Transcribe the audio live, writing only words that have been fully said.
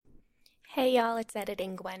Hey y'all, it's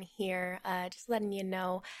Editing Gwen here. Just letting you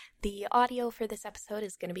know the audio for this episode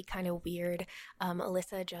is going to be kind of weird.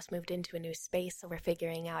 Alyssa just moved into a new space, so we're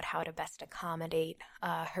figuring out how to best accommodate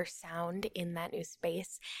her sound in that new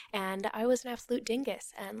space. And I was an absolute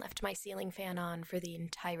dingus and left my ceiling fan on for the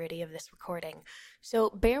entirety of this recording.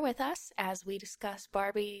 So bear with us as we discuss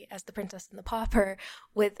Barbie as the Princess and the Pauper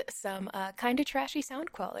with some kind of trashy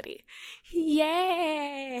sound quality.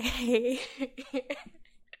 Yay!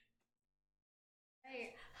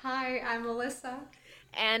 Hi, I'm Melissa,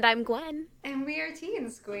 And I'm Gwen. and we are Tea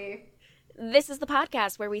and Squee. This is the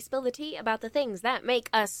podcast where we spill the tea about the things that make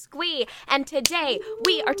us squee. And today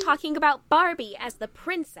we are talking about Barbie as the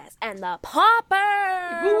Princess and the Pauper.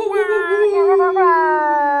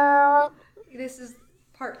 This is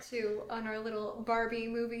part 2 on our little Barbie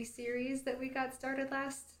movie series that we got started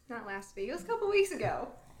not last week, it was a couple weeks ago.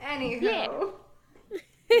 Anywho,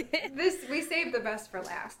 we saved the best for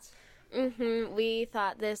last. We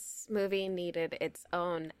thought this movie needed its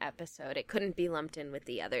own episode. It couldn't be lumped in with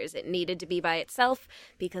the others. It needed to be by itself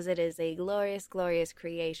because it is a glorious, glorious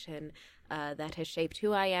creation that has shaped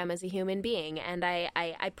who I am as a human being. And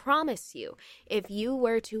I promise you, if you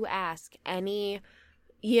were to ask any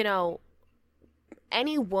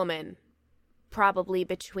woman, probably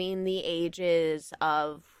between the ages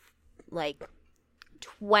of like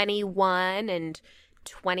 21 and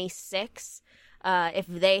 26, if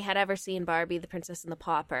they had ever seen Barbie, the Princess and the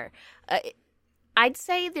Pauper, I'd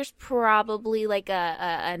say there's probably like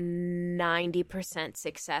a 90%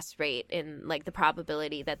 success rate in like the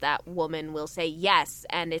probability that that woman will say yes,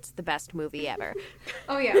 and it's the best movie ever.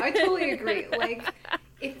 Oh yeah, I totally agree. Like,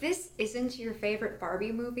 if this isn't your favorite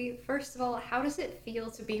Barbie movie, first of all, how does it feel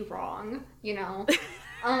to be wrong,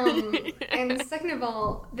 And second of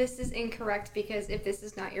all, this is incorrect because if this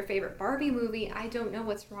is not your favorite Barbie movie, I don't know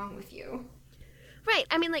what's wrong with you. Right.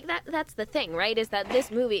 I mean, like, that's the thing, right? Is that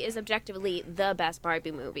this movie is objectively the best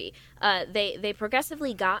Barbie movie. They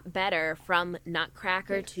progressively got better from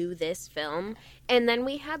Nutcracker to this film. And then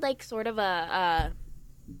we had, like, sort of a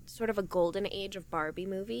golden age of Barbie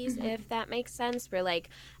movies, if that makes sense, where like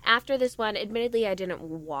after this one, admittedly I didn't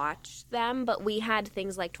watch them, but we had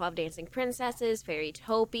things like 12 Dancing Princesses,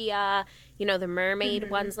 Fairytopia, the mermaid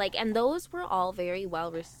ones, like, and those were all very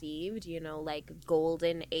well received, like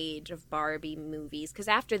golden age of Barbie movies, because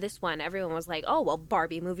after this one everyone was like, oh well,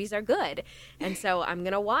 Barbie movies are good, and so I'm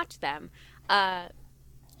gonna watch them, and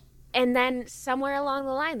then somewhere along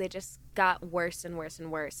the line they just got worse and worse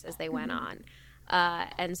and worse as they went on.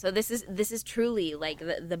 And so this is truly like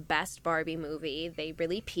the best Barbie movie. They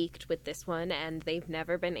really peaked with this one, and they've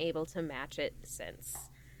never been able to match it since.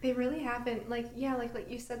 They really haven't. Like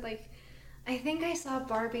you said, like, I think I saw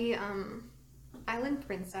Barbie, Island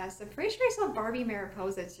Princess. I'm pretty sure I saw Barbie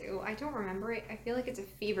Mariposa too. I don't remember it. I feel like it's a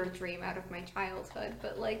fever dream out of my childhood,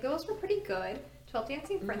 but like those were pretty good. 12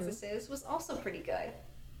 Dancing Princesses was also pretty good.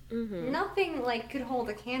 Nothing like could hold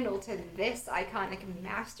a candle to this iconic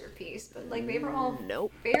masterpiece, but like they were all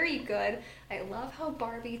very good. I love how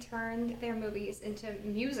Barbie turned their movies into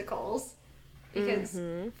musicals because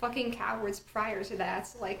fucking cowards prior to that.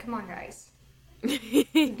 Like, come on, guys.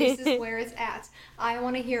 This is where it's at. I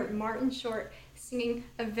want to hear Martin Short singing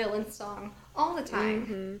a villain song all the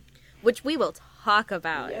time. Which we will talk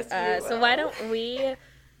about. Yes, we will. So why don't we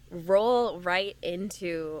roll right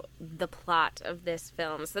into the plot of this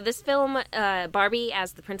film. So this film, Barbie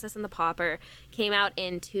as the Princess and the Pauper, came out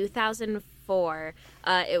in 2004.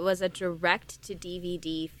 It was a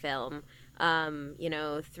direct-to-DVD film.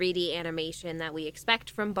 3D animation that we expect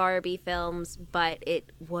from Barbie films, but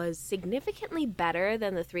it was significantly better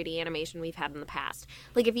than the 3D animation we've had in the past.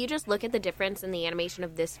 Like, if you just look at the difference in the animation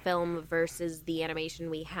of this film versus the animation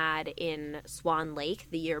we had in Swan Lake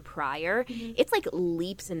the year prior, it's like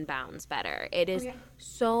leaps and bounds better. It is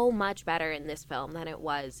so much better in this film than it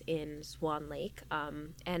was in Swan Lake.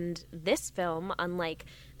 And this film, unlike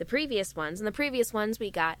the previous ones, we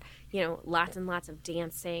got, lots and lots of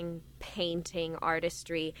dancing, painting,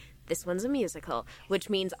 artistry. This one's a musical, which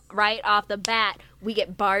means right off the bat, we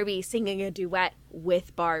get Barbie singing a duet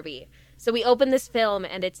with Barbie. So we open this film,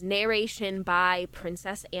 and it's narration by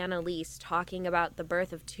Princess Annalise talking about the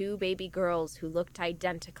birth of two baby girls who looked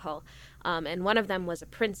identical. And one of them was a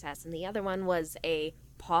princess, and the other one was a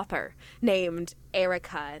pauper named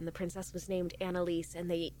Erica, and the princess was named Annalise, and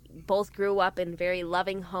they both grew up in very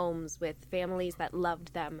loving homes with families that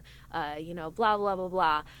loved them, blah, blah,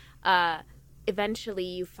 blah, blah. Eventually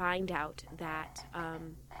you find out that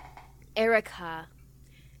Erica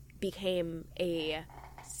became a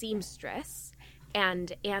seamstress,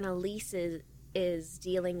 and Annalise is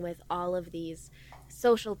dealing with all of these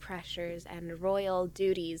social pressures and royal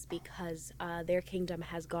duties because their kingdom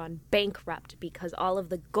has gone bankrupt because all of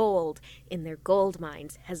the gold in their gold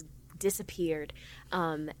mines has disappeared.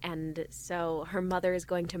 And so her mother is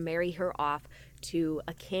going to marry her off to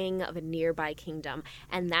a king of a nearby kingdom.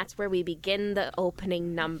 And that's where we begin the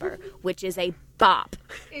opening number, which is a bop.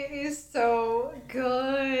 It is so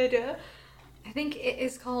good. I think it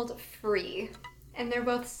is called Free. And they're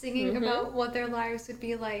both singing about what their lives would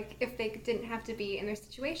be like if they didn't have to be in their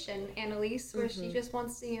situation. Annalise, where she just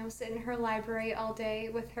wants to, sit in her library all day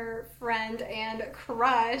with her friend and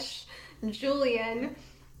crush, Julian.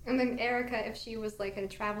 And then Erica, if she was like going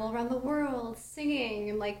to travel around the world singing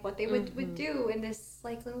and like what they would do in this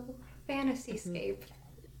like little fantasy scape.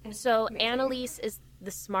 So Annalise is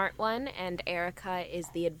the smart one and Erica is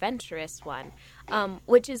the adventurous one,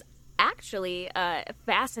 which is actually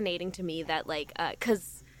fascinating to me that like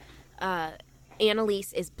because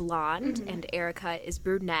Annalise is blonde and Erica is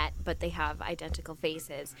brunette, but they have identical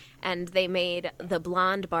faces, and they made the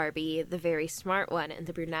blonde Barbie the very smart one and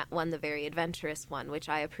the brunette one the very adventurous one, which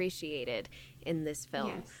I appreciated in this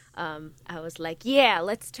film. Yes. I was like, yeah,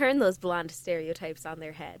 let's turn those blonde stereotypes on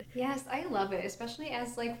their head. Yes, I love it, especially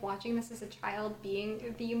as like watching this as a child,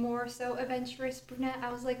 being the more so adventurous brunette.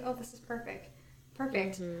 I was like, oh, this is perfect.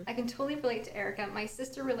 I can totally relate to Erica. My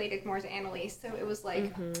sister related more to Annalise, so it was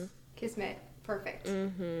like kismet. Perfect.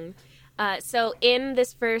 So in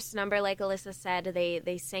this first number, like Alyssa said,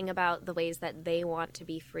 they sing about the ways that they want to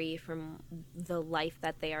be free from the life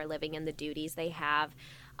that they are living and the duties they have.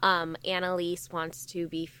 Annalise wants to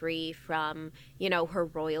be free from, her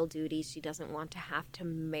royal duties. She doesn't want to have to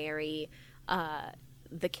marry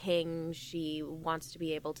the king. She wants to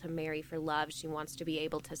be able to marry for love. She wants to be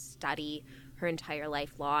able to study her entire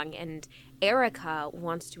life long. And Erica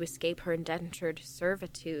wants to escape her indentured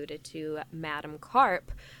servitude to Madame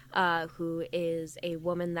Carp, who is a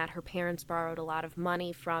woman that her parents borrowed a lot of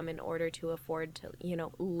money from in order to afford to,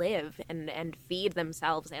 live and feed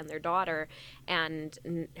themselves and their daughter.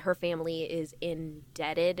 And her family is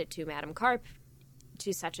indebted to Madame Carp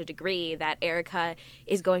to such a degree that Erica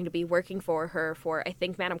is going to be working for her for, I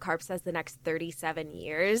think Madame Carp says, the next 37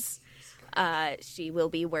 years. She will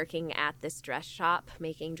be working at this dress shop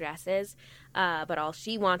making dresses, but all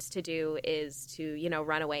she wants to do is to,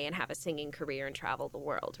 run away and have a singing career and travel the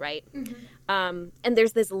world, right? And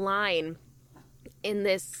there's this line in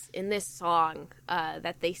this song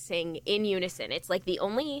that they sing in unison. It's the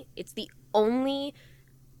only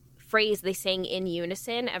phrase they sing in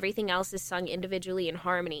unison. Everything else is sung individually in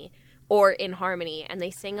harmony. And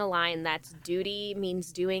they sing a line that's duty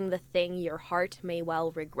means doing the thing your heart may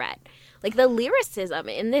well regret. Like, the lyricism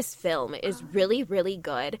in this film is really, really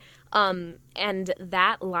good. And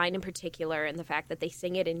that line in particular, and the fact that they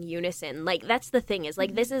sing it in unison, like, that's the thing is,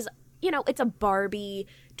 like, this is, it's a Barbie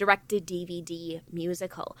directed DVD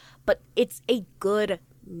musical, but it's a good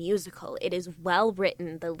musical. It is well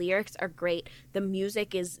written. The lyrics are great. The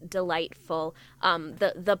music is delightful.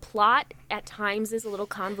 The plot at times is a little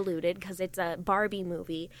convoluted because it's a Barbie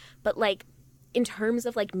movie, but like in terms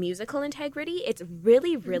of like musical integrity, it's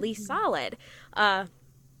really, really solid. And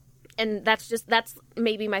that's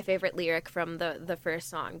maybe my favorite lyric from the first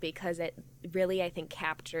song, because it really, I think,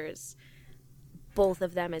 captures both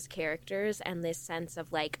of them as characters and this sense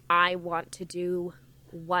of like, I want to do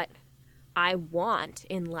what I want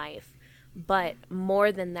in life, but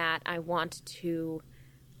more than that, I want to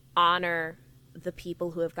honor the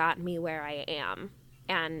people who have gotten me where I am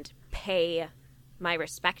and pay my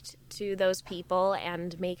respect to those people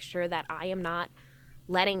and make sure that I am not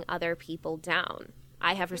letting other people down.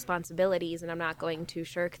 I have responsibilities and I'm not going to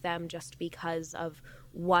shirk them just because of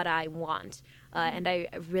what I want. And I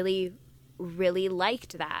really, really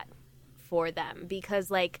liked that for them, because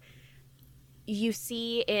like you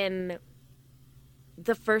see in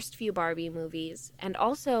the first few Barbie movies, and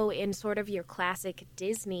also in sort of your classic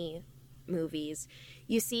Disney movies,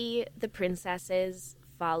 you see the princesses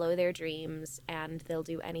follow their dreams and they'll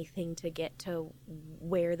do anything to get to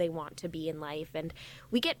where they want to be in life. And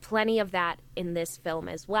we get plenty of that in this film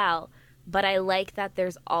as well. But I like that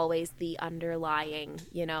there's always the underlying,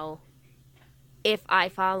 if I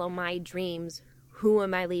follow my dreams, who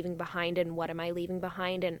am I leaving behind and what am I leaving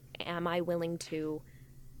behind? And am I willing to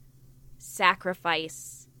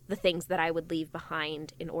sacrifice the things that I would leave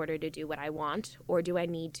behind in order to do what I want? Or do I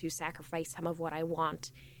need to sacrifice some of what I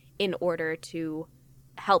want in order to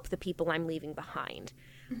help the people I'm leaving behind?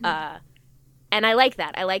 And I like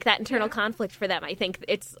that. I like that internal conflict for them. I think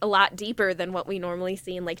it's a lot deeper than what we normally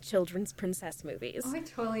see in like children's princess movies. Oh, I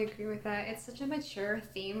totally agree with that. It's such a mature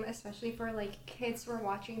theme, especially for like kids who are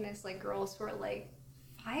watching this, like girls who are like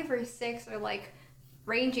 5 or 6 or like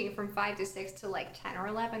ranging from 5 to 6 to like 10 or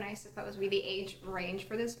 11, I suppose, would be the age range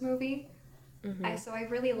for this movie. So I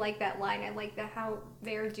really like that line. I like that how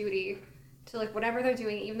their duty to like whatever they're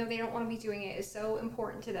doing, even though they don't want to be doing it, is so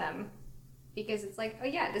important to them. Because it's like, oh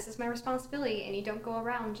yeah, this is my responsibility, and you don't go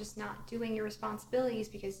around just not doing your responsibilities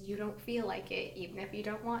because you don't feel like it, even if you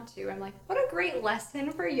don't want to. I'm like, what a great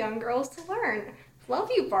lesson for young girls to learn. Love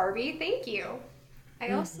you, Barbie. Thank you.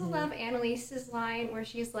 I also love Annalise's line where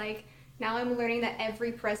she's like, now I'm learning that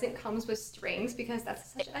every present comes with strings, because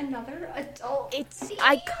that's such another adult It's theme.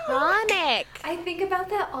 iconic. I think about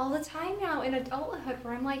that all the time now in adulthood,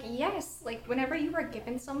 where I'm like, yes, like whenever you are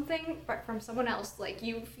given something from someone else, like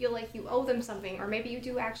you feel like you owe them something, or maybe you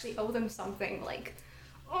do actually owe them something, like,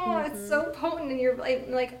 oh, it's so potent in your,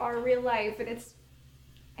 like our real life, and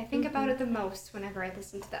I think about it the most whenever I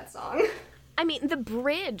listen to that song. I mean, the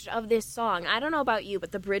bridge of this song, I don't know about you,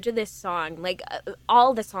 but the bridge of this song, like,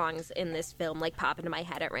 all the songs in this film, like, pop into my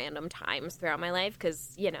head at random times throughout my life,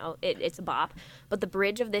 because, you know, it's a bop. But the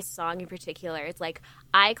bridge of this song in particular, it's like,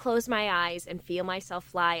 I close my eyes and feel myself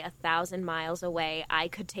fly 1,000 miles away. I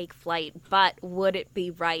could take flight, but would it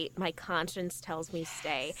be right? My conscience tells me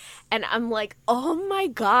stay. And I'm like, oh my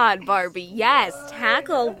God, Barbie, yes,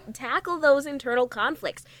 tackle those internal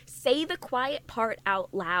conflicts. Say the quiet part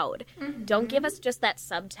out loud. Don't give us just that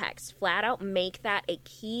subtext. Flat out make that a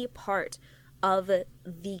key part of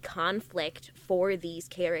the conflict for these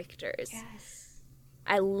characters. Yes.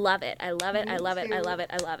 I love it. I love it. I love it. I too. love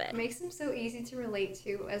it. I love it. It makes them so easy to relate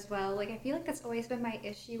to as well. Like, I feel like that's always been my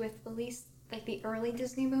issue with at least like the early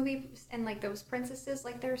Disney movies and like those princesses.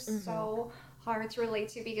 Like, they're so hard to relate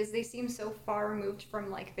to because they seem so far removed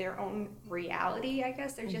from like their own reality, I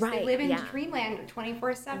guess. They're just, they live in dreamland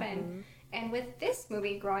 24/7. And with this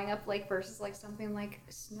movie, growing up, like, versus like something like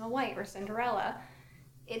Snow White or Cinderella,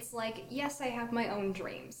 it's like, yes, I have my own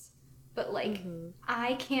dreams. But, like,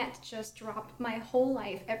 I can't just drop my whole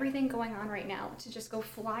life, everything going on right now, to just go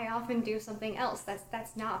fly off and do something else.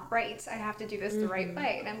 That's not right. I have to do this the right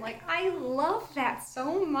way. And I'm like, I love that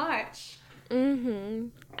so much. I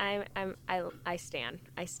stand.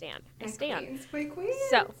 My queens.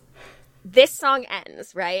 So, this song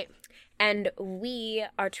ends, right? And we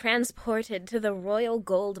are transported to the Royal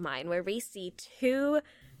Gold Mine, where we see two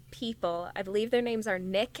people. I believe their names are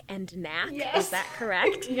Nick and Knack. Yes. Is that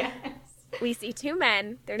correct? Yes. We see two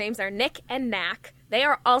men. Their names are Nick and Knack. They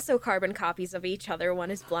are also carbon copies of each other.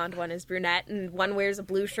 One is blonde, one is brunette, and one wears a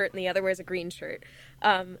blue shirt and the other wears a green shirt.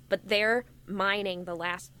 But they're mining the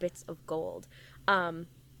last bits of gold.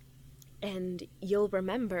 And you'll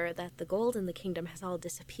remember that the gold in the kingdom has all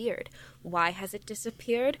disappeared. Why has it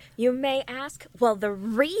disappeared, you may ask? Well, the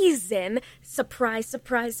reason, surprise,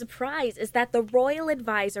 surprise, surprise, is that the royal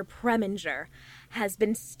advisor Preminger has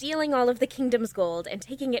been stealing all of the kingdom's gold and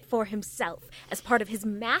taking it for himself as part of his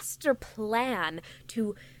master plan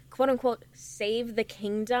to, quote-unquote, save the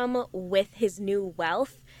kingdom with his new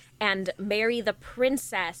wealth and marry the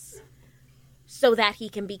princess so that he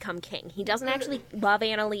can become king. He doesn't actually love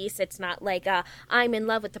Annalise. It's not like, I'm in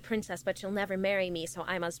love with the princess, but she'll never marry me, so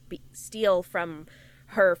I must steal from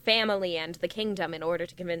her family and the kingdom in order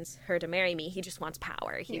to convince her to marry me. He just wants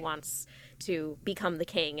power. He wants to become the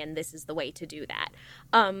king, and this is the way to do that.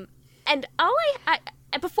 And all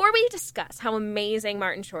before we discuss how amazing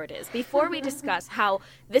Martin Short is, before we discuss how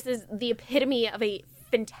this is the epitome of a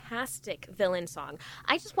fantastic villain song,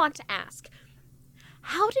 I just want to ask,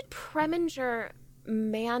 how did Preminger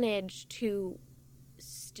manage to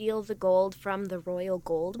steal the gold from the royal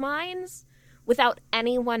gold mines without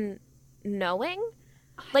anyone knowing?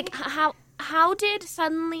 Like, how did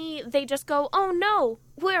suddenly they just go, oh no,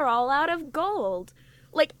 we're all out of gold?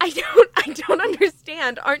 Like, I don't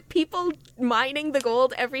understand. Aren't people mining the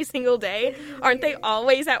gold every single day? Aren't they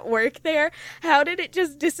always at work there? How did it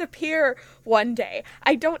just disappear one day?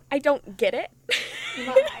 I don't get it.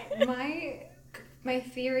 My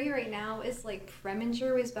theory right now is, like,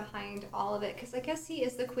 Preminger was behind all of it, because I guess he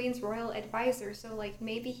is the Queen's royal advisor, so, like,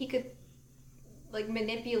 maybe he could, like,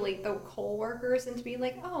 manipulate the coal workers into being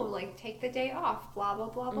like, oh, like, take the day off, blah, blah,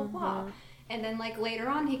 blah, blah, blah. And then, like, later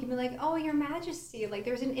on, he can be like, oh, Your Majesty, like,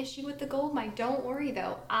 there's an issue with the gold mine. Don't worry,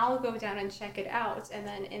 though. I'll go down and check it out. And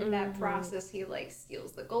then in that process, he, like,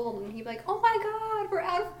 steals the gold, and he'd be like, oh, my God, we're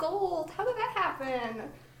out of gold. How did that happen?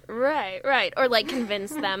 Right. Or, like,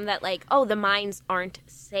 convince them that, like, oh, the mines aren't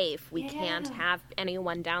safe. We can't have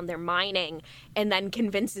anyone down there mining. And then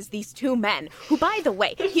convinces these two men, who, by the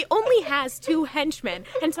way, he only has two henchmen,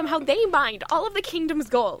 and somehow they mined all of the kingdom's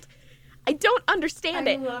gold. I don't understand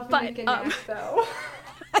it. I love but, Nick and Knack, though.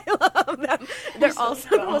 I love them. They're also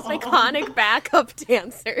the most iconic backup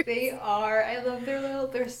dancers. They are. I love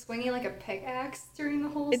they're swinging like a pickaxe during the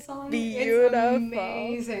whole song. Beautiful. It's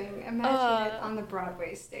amazing. Imagine it on the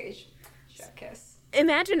Broadway stage. Chef kiss.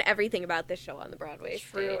 Imagine everything about this show on the Broadway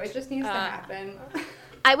True. stage. It just needs to happen.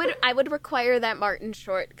 I would require that Martin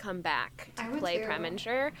Short come back to play too.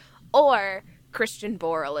 Preminger, or Christian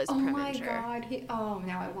Borle as Preminger. Oh my god.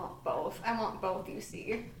 Now I want both. I want both, you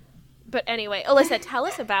see. But anyway, Alyssa, tell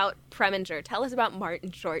us about Preminger. Tell us about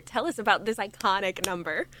Martin Short. Tell us about this iconic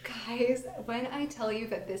number. Guys, when I tell you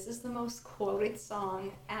that this is the most quoted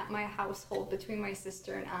song at my household between my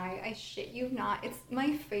sister and I shit you not. It's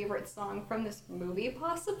my favorite song from this movie,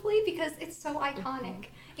 possibly, because it's so iconic.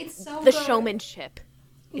 It's so The good. showmanship.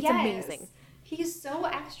 It's amazing. He's so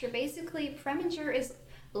extra. Basically, Preminger is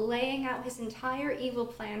laying out his entire evil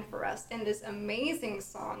plan for us in this amazing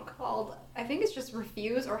song called, I think it's just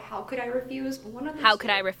Refuse or How Could I Refuse? One of the How two.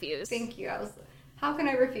 Could I Refuse? Thank you. How Can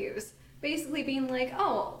I Refuse? Basically being like,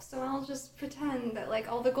 oh, so I'll just pretend that like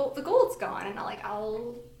all the gold's gone, and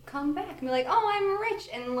I'll come back and be like, oh, I'm rich,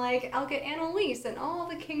 and like I'll get Annalise, and all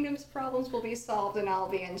the kingdom's problems will be solved, and I'll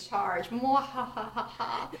be in charge.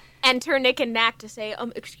 Mwahahaha. Enter Nick and Knack to say,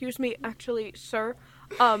 excuse me, actually, sir.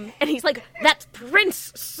 And he's like, that's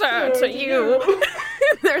Prince, sir, to you.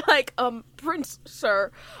 They're like, Prince,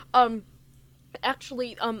 sir.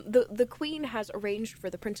 Actually, the queen has arranged for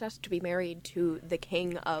the princess to be married to the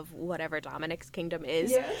king of whatever Dominic's kingdom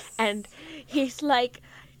is. Yes. And he's like,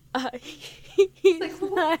 he's Like,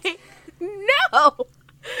 like, no.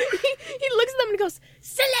 He looks at them and goes,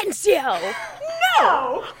 Silencio!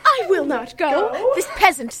 No! I will not go. This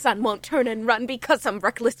peasant son won't turn and run because some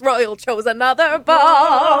reckless royal chose another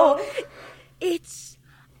beau. It's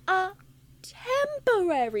a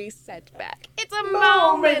temporary setback. It's a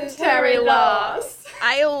momentary loss.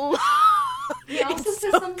 He also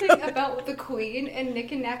says something about the queen, and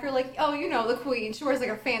Nick and Knack are like, oh, you know, the queen, she wears like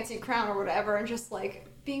a fancy crown or whatever, and just like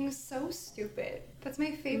being so stupid. That's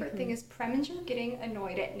my favorite thing, is Preminger getting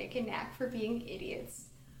annoyed at Nick and Knack for being idiots.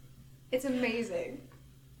 It's amazing.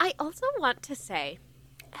 I also want to say,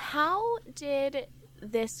 how did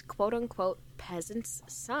this quote-unquote peasant's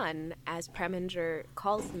son, as Preminger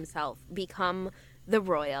calls himself, become the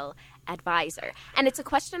royal advisor? And it's a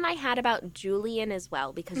question I had about Julian as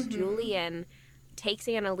well, because Julian takes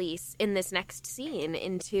Annalise in this next scene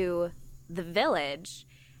into the village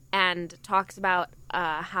and talks about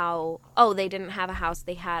how, they didn't have a house,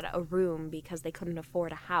 they had a room because they couldn't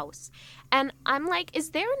afford a house. And I'm like, is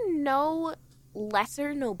there no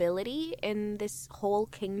lesser nobility in this whole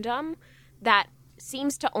kingdom that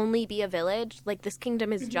seems to only be a village? Like, this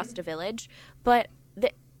kingdom is just a village, but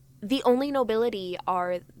the only nobility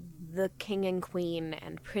are the king and queen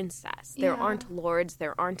and princess. There aren't lords,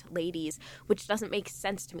 there aren't ladies, which doesn't make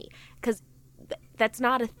sense to me, because that's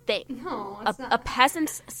not a thing. No, it's not. A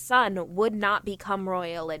peasant's son would not become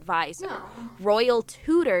royal advisor. No. Royal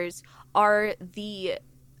tutors are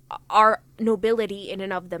nobility in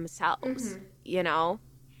and of themselves, you know?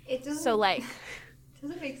 It doesn't, So, like...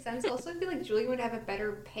 doesn't make sense. Also, I feel like Julian would have a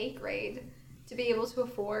better pay grade to be able to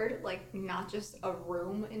afford, like, not just a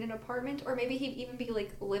room in an apartment, or maybe he'd even be,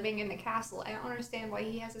 like, living in the castle. I don't understand why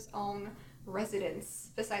he has his own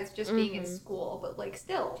residence besides just being in school, but, like,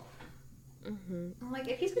 still. I'm like,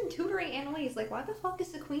 if he's been tutoring Annalise, like, why the fuck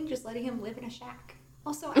is the queen just letting him live in a shack?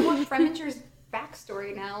 Also, I want Preminger's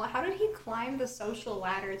backstory now. How did he climb the social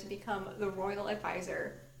ladder to become the royal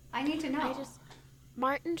advisor? I need to know.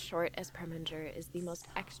 Martin Short as Preminger is the most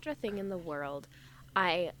extra thing in the world.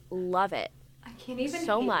 I love it. I can't even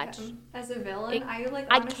so hate much him as a villain. Honestly,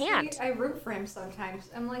 I can't. I root for him sometimes.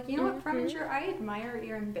 I'm like, you know what, Preminger? I admire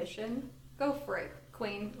your ambition. Go for it,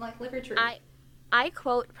 queen. Like, live your truth. I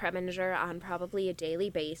quote Preminger on probably a daily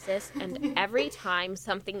basis, and every time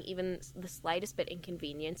something even the slightest bit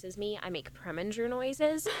inconveniences me, I make Preminger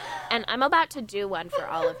noises, and I'm about to do one for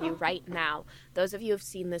all of you right now. Those of you who have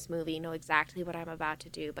seen this movie know exactly what I'm about to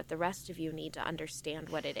do, but the rest of you need to understand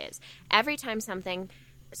what it is. Every time something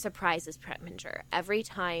surprises Preminger, every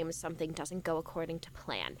time something doesn't go according to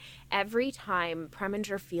plan, every time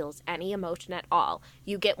Preminger feels any emotion at all,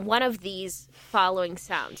 you get one of these following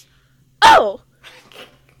sounds. Oh!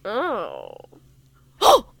 Oh.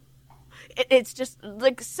 Oh! It's just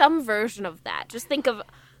like some version of that. Just think of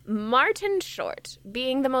Martin Short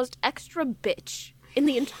being the most extra bitch in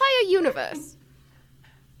the entire universe.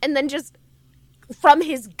 And then just from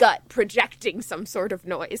his gut projecting some sort of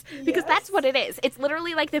noise. Because that's what it is. It's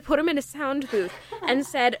literally like they put him in a sound booth and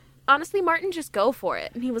said, honestly, Martin, just go for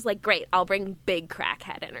it. And he was like, great, I'll bring big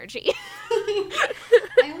crackhead energy.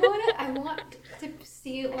 I want to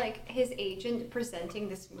see, like, his agent presenting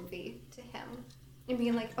this movie to him and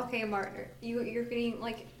being like, okay, Martin, you're getting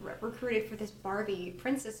like recruited for this Barbie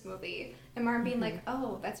princess movie, and Martin being like,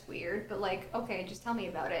 oh, that's weird, but like, okay, just tell me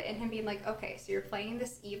about it, and him being like, okay, so you're playing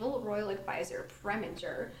this evil royal advisor,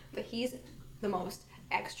 Preminger, but he's the most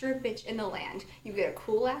extra bitch in the land. You get a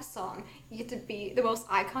cool ass song. You get to be the most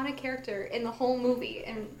iconic character in the whole movie.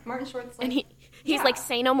 And Martin Short's like, and he's like,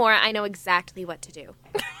 say no more. I know exactly what to do.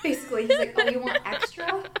 Basically, he's like, oh, you want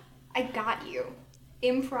extra? I got you.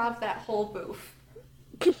 Improv that whole booth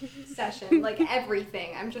session, like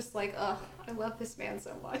everything. I'm just like, ugh, I love this man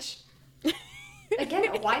so much. Again,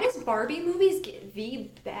 why does Barbie movies get the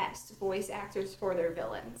best voice actors for their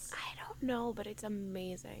villains? I don't know, but it's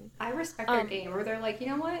amazing. I respect their game where they're like, you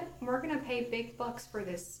know what? We're going to pay big bucks for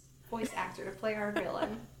this voice actor to play our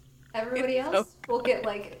villain. Everybody else will get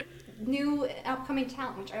like new upcoming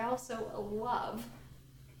talent, which I also love.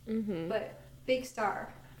 Mm-hmm. But big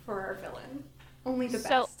star for our villain. Only the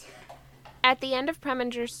best. At the end of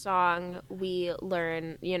Preminger's song, we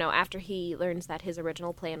learn, after he learns that his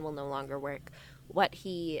original plan will no longer work, what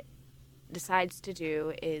he decides to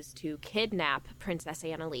do is to kidnap Princess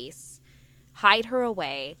Annalise, hide her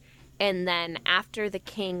away, and then after the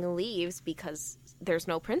king leaves, because there's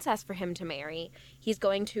no princess for him to marry, he's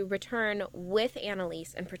going to return with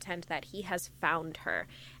Annalise and pretend that he has found her.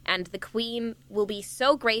 And the queen will be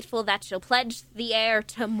so grateful that she'll pledge the heir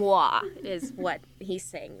to moi, is what he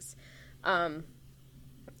sings.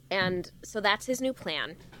 And so that's his new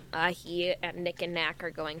plan. He and Nick and Nack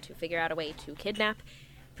are going to figure out a way to kidnap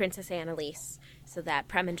Princess Annalise so that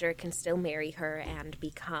Preminger can still marry her and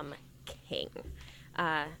become king.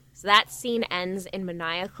 So that scene ends in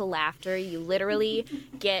maniacal laughter. You literally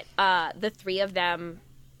get the three of them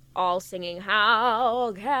all singing,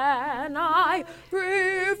 "How can I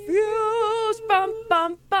refuse? Bum,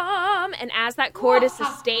 bum, bum." And as that chord is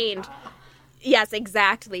sustained... Yes,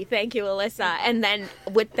 exactly. Thank you, Alyssa. And then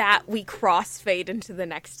with that, we crossfade into the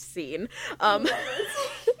next scene. What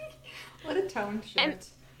a tone shift.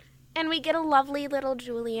 And we get a lovely little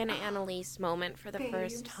Julie and Annalise moment for the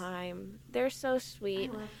first time. They're so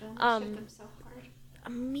sweet. I love them. I ship them so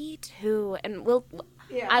hard. Me too. And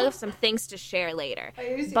I have some things to share later.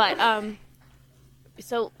 But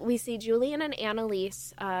so we see Julian and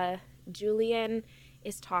Annalise. Julian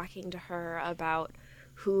is talking to her about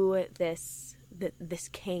who this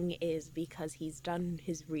king is because he's done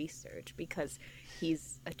his research, because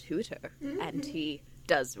he's a tutor and he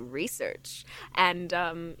does research. And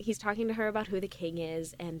he's talking to her about who the king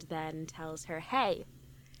is and then tells her, hey,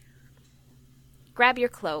 grab your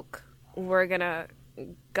cloak. We're going to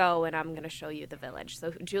go and I'm going to show you the village.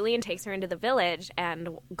 So Julian takes her into the village and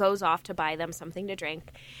goes off to buy them something to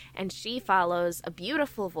drink. And she follows a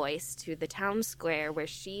beautiful voice to the town square where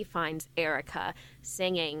she finds Erica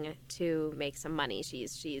singing to make some money.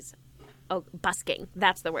 She's busking.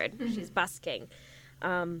 That's the word. Mm-hmm. She's busking.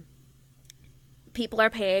 People are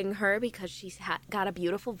paying her because she's got a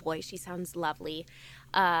beautiful voice. She sounds lovely.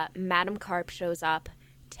 Madame Carp shows up,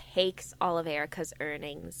 takes all of Erica's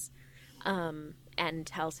earnings, and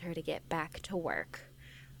tells her to get back to work.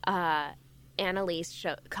 Annalise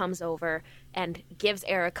comes over and gives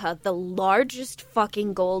Erica the largest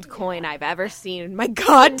fucking gold coin I've ever seen in my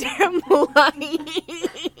goddamn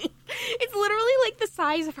life. It's literally like the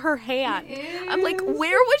size of her hand. I'm like,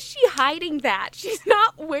 where was she hiding that? She's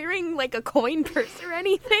not wearing like a coin purse or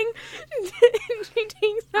anything. She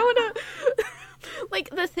takes out like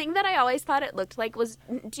the thing that I always thought it looked like was,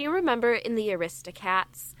 do you remember in the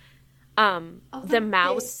Aristocats? The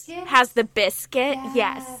mouse biscuit? Has the biscuit.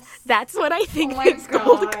 Yes. That's what I think this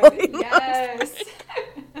gold coin yes.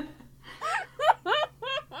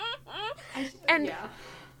 And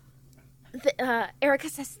Erica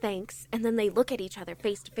says thanks, and then they look at each other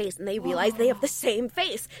face to face, and they realize they have the same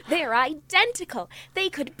face. They're identical. They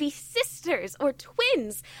could be sisters or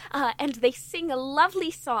twins, and they sing a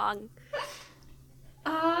lovely song.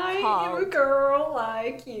 I am a girl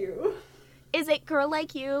like you. Is it Girl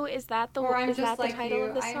Like You? Is that the or is that the like title you.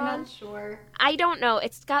 of the song? I'm not sure. I don't know.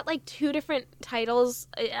 It's got like two different titles.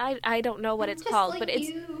 I don't know what it's called, but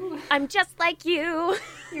it's I'm just like you.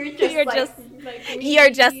 You're just like me. You're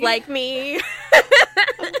just like me.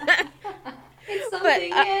 It's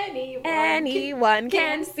something anyone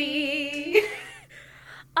can see.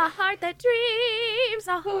 A heart that dreams,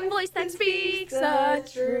 a voice that speaks the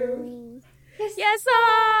truth. Yes,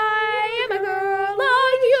 I am a girl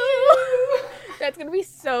like you. That's going to be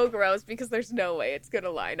so gross because there's no way it's going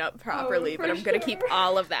to line up properly, but I'm going to keep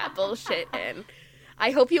all of that bullshit in.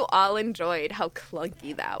 I hope you all enjoyed how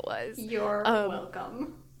clunky that was. You're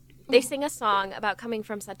welcome. They sing a song about coming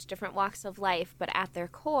from such different walks of life, but at their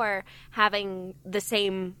core, having the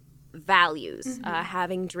same values,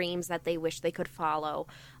 having dreams that they wish they could follow,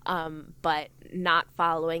 but not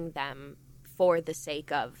following them for the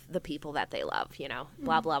sake of the people that they love, you know,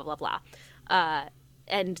 blah, blah, blah, blah.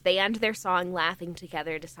 And they end their song laughing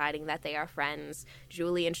together, deciding that they are friends.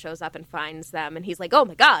 Julian shows up and finds them, and he's like, oh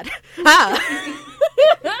my god,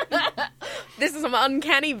 this is some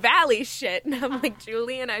uncanny valley shit. And I'm like,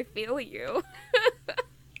 Julian, I feel you.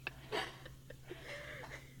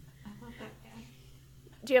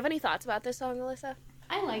 Do you have any thoughts about this song, Alyssa?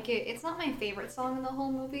 I like it. It's not my favorite song in the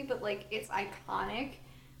whole movie, but, like, it's iconic.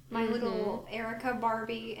 My little Erica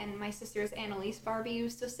Barbie and my sister's Annalise Barbie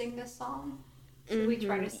used to sing this song. So we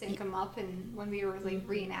try to sync them up and when we were, like,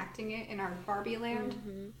 reenacting it in our Barbie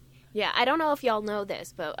land. Yeah, I don't know if y'all know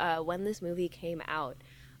this, but when this movie came out,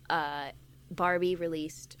 Barbie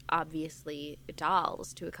released, obviously,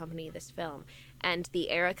 dolls to accompany this film. And the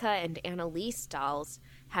Erica and Annalise dolls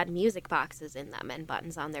had music boxes in them and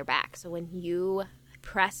buttons on their back. So when you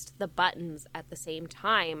pressed the buttons at the same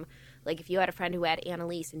time, like if you had a friend who had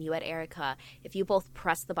Annalise and you had Erica, if you both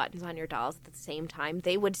pressed the buttons on your dolls at the same time,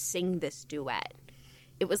 they would sing this duet.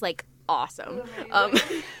 It was, like, awesome.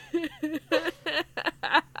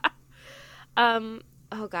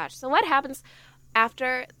 Oh gosh. So what happens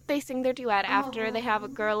after they sing their duet, after they have A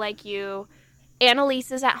Girl Like You?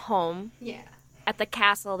 Annalise is at home. Yeah. At the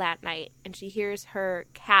castle that night, and she hears her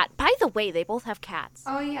cat. By the way, they both have cats.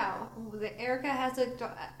 Oh, yeah. Erica has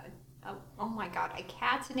oh my god, a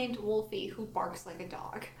cat named Wolfie who barks like a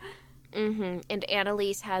dog. And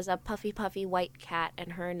Annalise has a puffy white cat,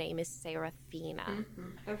 and her name is Seraphina.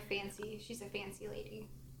 They're fancy. She's a fancy lady.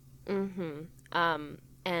 And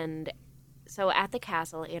so at the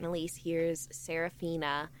castle, Annalise hears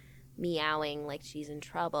Seraphina meowing like she's in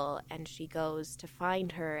trouble, and she goes to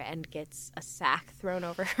find her and gets a sack thrown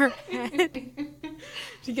over her head.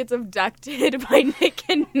 She gets abducted by Nick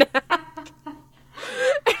and Nack.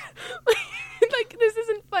 Like, this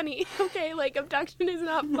isn't funny, okay? Like, abduction is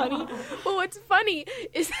not funny. But what's funny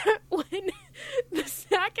is that when the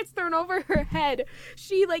sack gets thrown over her head,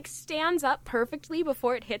 she, like, stands up perfectly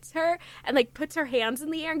before it hits her and, like, puts her hands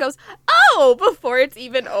in the air and goes, oh, before it's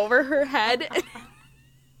even over her head.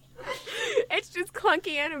 It's just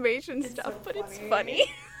clunky animation stuff, so but it's funny.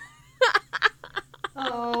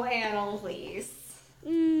 Oh, Annalise.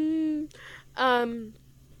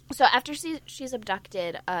 So after she's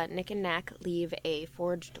abducted, Nick and Nack leave a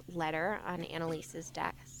forged letter on Annalise's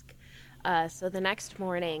desk. So the next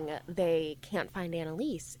morning, they can't find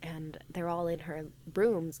Annalise, and they're all in her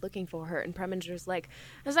rooms looking for her. And Preminger's like,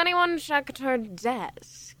 has anyone checked her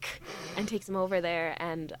desk? And takes him over there,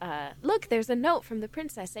 and look, there's a note from the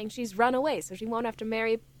princess saying she's run away, so she won't have to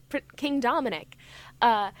marry King Dominic.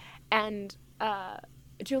 And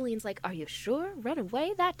Julian's like, are you sure? Run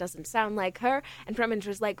away? That doesn't sound like her. And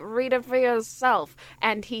Preminger's like, read it for yourself.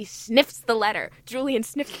 And he sniffs the letter. Julian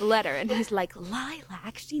sniffs the letter, and he's like,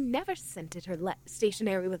 lilac? She never scented her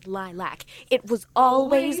stationery with lilac. It was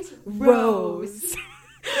always rose.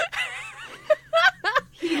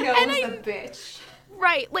 He knows a bitch.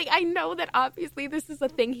 Right. Like, I know that obviously this is a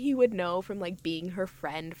thing he would know from, like, being her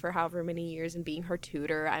friend for however many years and being her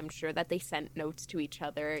tutor. I'm sure that they sent notes to each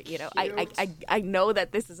other. You know, I know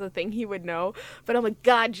that this is a thing he would know. But I'm like,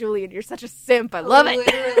 God, Julian, you're such a simp. I love it.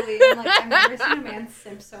 Literally. I'm like, I've never seen a man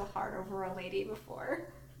simp so hard over a lady before.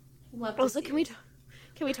 Love to also, see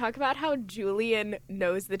can we talk about how Julian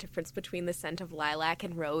knows the difference between the scent of lilac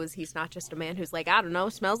and rose? He's not just a man who's like, I don't know,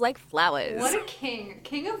 smells like flowers. What a king.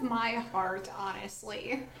 King of my heart,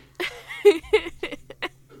 honestly.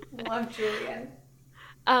 Love Julian.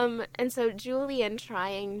 And so Julian,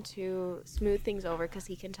 trying to smooth things over because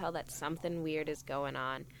he can tell that something weird is going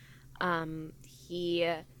on,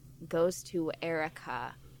 he goes to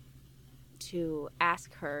Erica to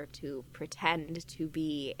ask her to pretend to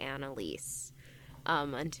be Annalise.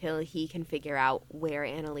 Until he can figure out where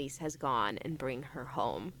Annalise has gone and bring her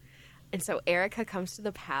home. And so Erica comes to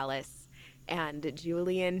the palace, and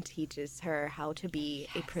Julian teaches her how to be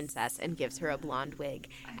a princess and gives her a blonde wig.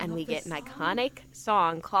 And we get an iconic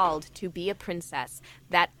song called To Be a Princess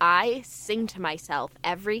that I sing to myself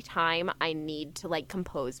every time I need to, like,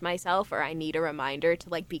 compose myself or I need a reminder to,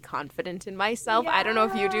 like, be confident in myself. Yes. I don't know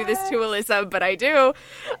if you do this too, Alyssa, but I do.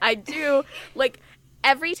 Like,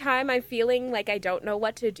 every time I'm feeling like I don't know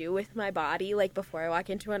what to do with my body, like before I walk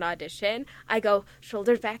into an audition, I go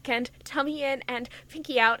shoulders back and tummy in and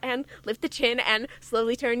pinky out and lift the chin and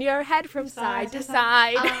slowly turn your head from side to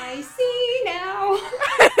side. I see now.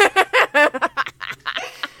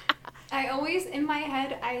 I always, in my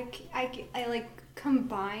head, I like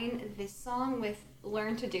combine this song with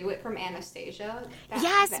Learn to Do It from Anastasia.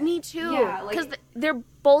 Me too. Yeah, because they're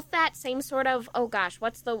both that same sort of, oh gosh,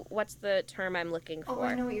 what's the term I'm looking for? Oh,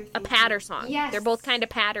 I know what you're thinking. A patter song. Yes. They're both kind of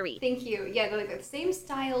pattery. Thank you. Yeah, they're like the same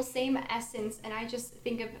style, same essence, and I just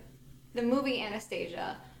think of the movie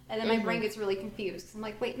Anastasia, and then my brain gets really confused because I'm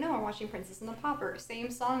like, wait, no, I'm watching Princess and the Pauper.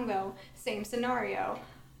 Same song though, same scenario.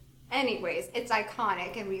 Anyways, it's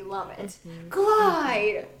iconic and we love it.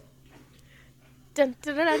 Glide! Dun,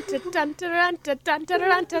 dun, dun, dun, dun, dun, dun, dun,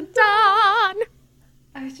 dun, dun, dun.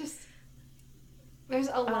 I was just... There's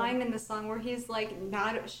a line in the song where he's like,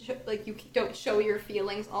 like you don't show your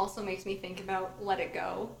feelings, also makes me think about Let It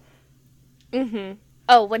Go.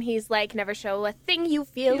 Oh, when he's like, never show a thing you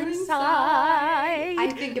feel inside. I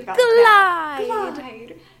think about Glide.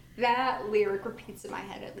 Glide. That lyric repeats in my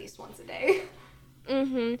head at least once a day.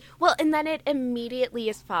 Well, and then it immediately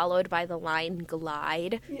is followed by the line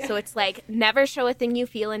glide. Yeah. So it's like, never show a thing you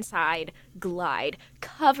feel inside, glide.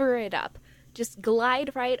 Cover it up. Just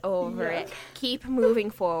glide right over it. Keep moving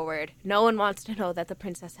forward. No one wants to know that the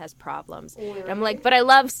princess has problems. And I'm like, but I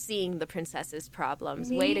love seeing the princess's problems.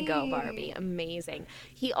 Way to go, Barbie. Amazing.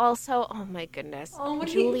 He also, oh my goodness,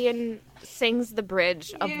 Julian sings the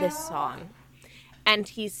bridge of this song. And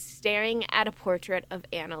he's staring at a portrait of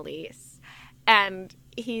Annalise. And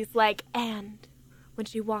he's like, and when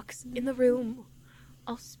she walks in the room,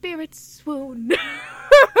 all spirits swoon.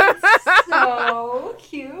 So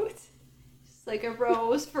cute. Just like a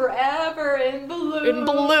rose forever in bloom. In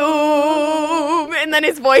bloom. And then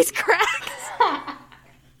his voice cracks.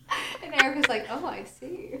 And Erica's like, oh, I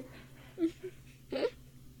see. She's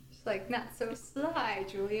like, not so sly,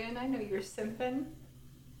 Julian. I know you're simping.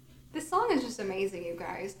 This song is just amazing, you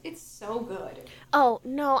guys. It's so good. Oh,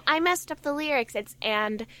 no, I messed up the lyrics. It's,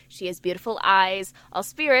 and she has beautiful eyes. All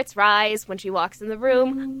spirits rise when she walks in the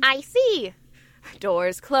room. I see.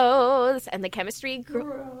 Doors close and the chemistry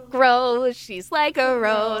grows. She's like a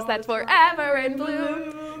rose that's forever in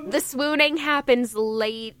bloom. The swooning happens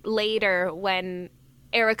later when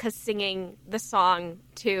Erica's singing the song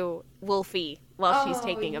to Wolfie while she's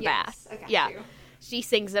taking a bath. I got you. She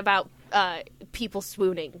sings about people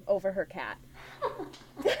swooning over her cat.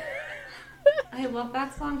 I love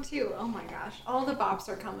that song too. Oh my gosh. All the bops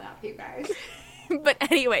are coming up, you guys. But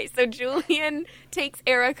anyway, so Julian takes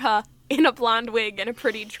Erica in a blonde wig and a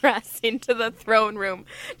pretty dress into the throne room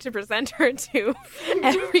to present her to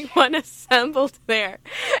everyone assembled there.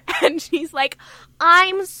 And she's like,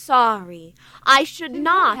 I'm sorry. I should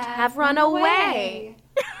not have run away.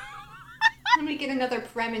 Let me get another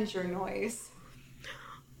Preminger noise.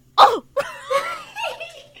 Oh!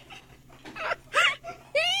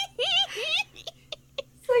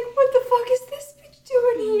 It's like, what the fuck is this bitch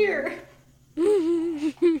doing here?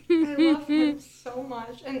 I love him so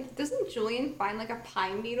much. And doesn't Julian find like a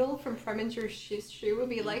pine needle from Preminger's shoe and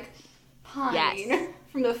be like, pine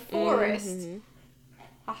from the forest?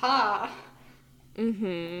 Haha.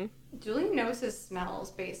 Julian knows his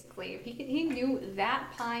smells, basically. He knew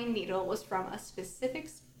that pine needle was from a specific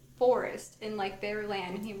forest in like their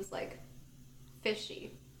land, and he was like,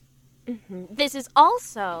 fishy. This is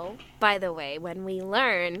also, by the way, when we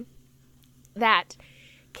learn that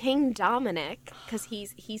King Dominic, because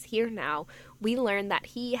he's here now, we learn that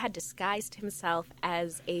he had disguised himself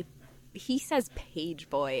as he says page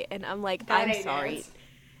boy, and I'm like, I'm sorry. It.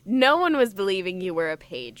 No one was believing you were a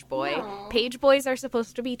page boy. No. Page boys are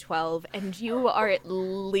supposed to be 12, and you are at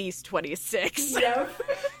least 26. Yep.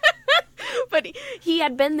 But he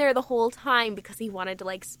had been there the whole time because he wanted to,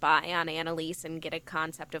 like, spy on Annalise and get a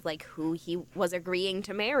concept of, like, who he was agreeing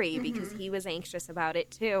to marry because he was anxious about it,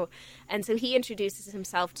 too. And so he introduces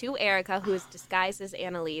himself to Erica, who is disguised as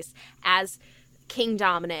Annalise, as King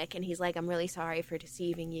Dominic, and he's like, I'm really sorry for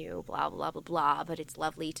deceiving you, blah, blah, blah, blah, but it's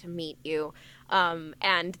lovely to meet you.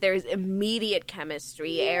 And there's immediate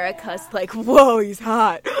chemistry. Yeah. Erica's like, whoa, he's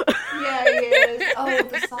hot. Yeah, he is. Oh,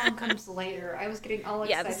 the song comes later. I was getting all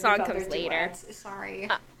excited. Yeah, the song about comes later. Duets. Sorry.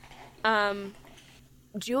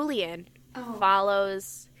 Julian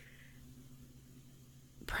follows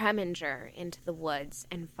Preminger into the woods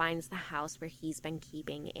and finds the house where he's been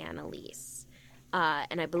keeping Annalise.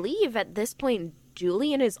 And I believe at this point,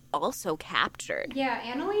 Julian is also captured. Yeah,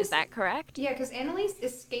 Annalise... Is that correct? Yeah, because Annalise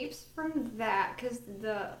escapes from that because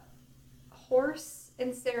the horse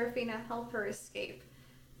and Seraphina help her escape.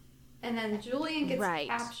 And then Julian gets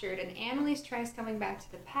captured, and Annalise tries coming back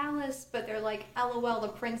to the palace, but they're like, LOL, the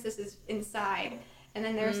princess is inside. And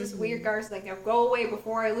then there's this weird guard like, now go away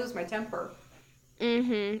before I lose my temper.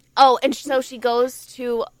 Mm-hmm. Oh, and so she goes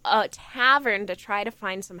to a tavern to try to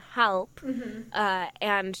find some help,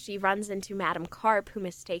 and she runs into Madame Carp, who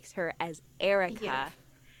mistakes her as Erica. Yeah.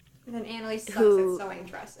 And then Annalise sucks Who- at sewing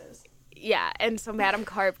dresses. Yeah, and so Madame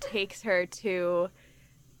Carp takes her to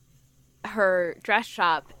her dress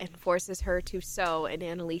shop and forces her to sew, and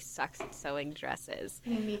Annalise sucks at sewing dresses.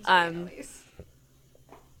 Me too, Annalise.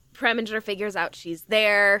 Preminger figures out she's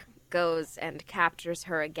there, goes and captures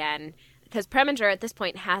her again, because Preminger at this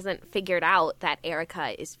point hasn't figured out that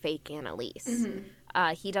Erica is fake Annalise.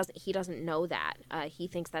 He doesn't know that. He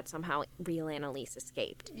thinks that somehow real Annalise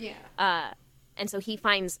escaped. Yeah. And so he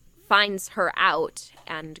finds her out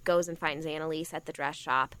and goes and finds Annalise at the dress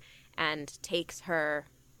shop and takes her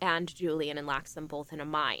and Julian and locks them both in a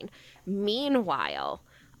mine. Meanwhile,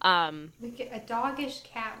 We get a doggish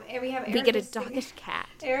cat. We have we get a Erica singing- doggish cat.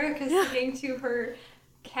 Erica singing to her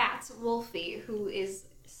cat, Wolfie, who is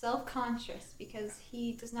self-conscious because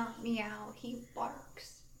he does not meow, he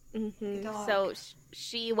barks. Dog. So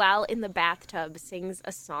she, while in the bathtub, sings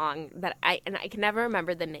a song that I can never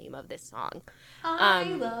remember the name of this song. I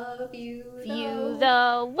love you, You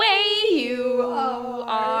the way you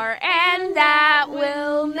are, and that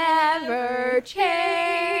will never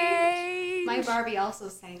change. My Barbie also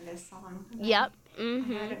sang this song. Yep. I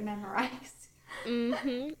had it memorized.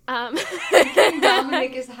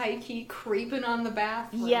 Dominic is high-key creeping on the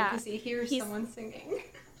bathroom because he hears someone singing.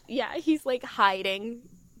 Yeah, he's like hiding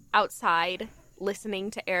outside,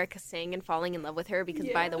 listening to Erica sing and falling in love with her because,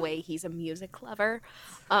 by the way, he's a music lover.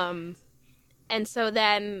 And so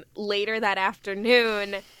then later that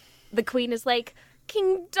afternoon, the queen is like,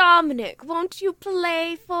 King Dominic, won't you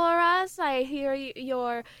play for us? I hear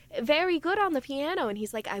you're very good on the piano. And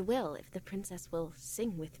he's like, I will, if the princess will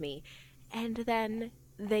sing with me. And then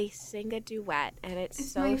they sing a duet, and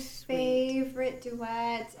it's so my sweet. favorite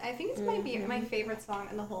duet. I think it might be my favorite song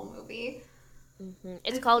in the whole movie.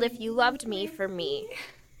 It's called If You Loved Me for Me.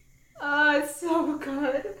 Oh, it's so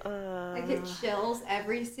good. I get chills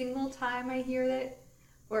every single time I hear it.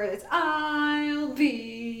 Where it's, I'll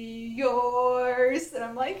be yours. And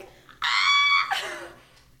I'm like,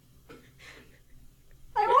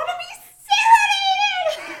 I want to be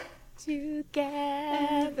serenaded!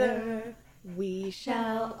 Together we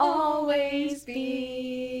shall always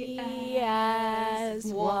be as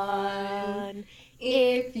one.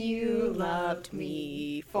 If you loved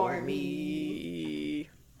me for me.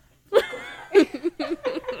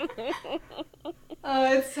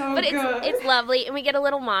 Oh, it's so But good. it's lovely, and we get a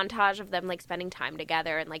little montage of them like spending time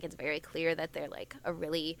together, and like it's very clear that they're like a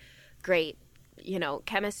really great,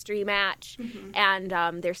 chemistry match. And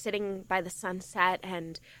they're sitting by the sunset,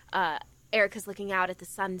 and Erica's looking out at the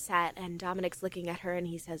sunset, and Dominic's looking at her, and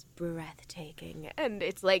he says breathtaking, and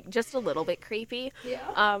it's like just a little bit creepy.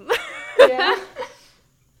 Yeah. Yeah.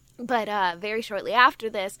 But very shortly after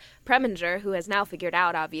this, Preminger, who has now figured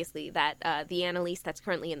out, obviously, that the Annalise that's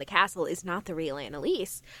currently in the castle is not the real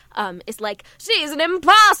Annalise, is like, she's an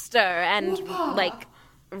imposter! And, like,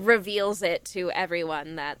 reveals it to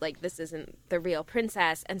everyone that, like, this isn't the real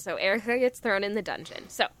princess. And so Erica gets thrown in the dungeon.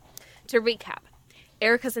 So, to recap,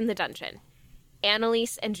 Erica's in the dungeon.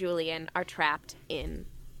 Annalise and Julian are trapped in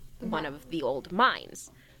one of the old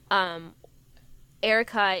mines.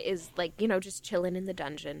 Erica is, like, just chilling in the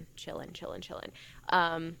dungeon. Chilling.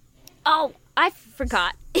 Oh, I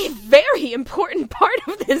forgot a very important part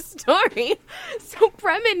of this story. So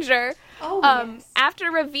Preminger,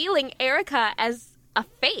 after revealing Erica as a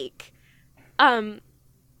fake,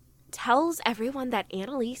 tells everyone that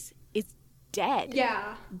Annalise is dead.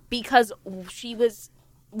 Yeah. Because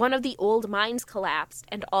one of the old mines collapsed,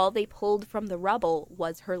 and all they pulled from the rubble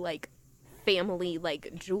was her, like, family,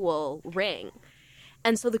 like, jewel ring.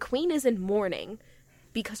 And so the queen is in mourning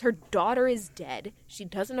because her daughter is dead. She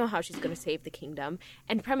doesn't know how she's going to save the kingdom.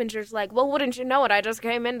 And Preminger's like, well, wouldn't you know it? I just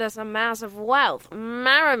came into some massive wealth.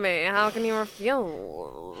 Marry me. How can you refuse?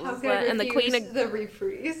 How can I and the queen the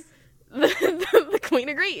reprise? the queen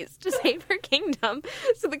agrees to save her kingdom.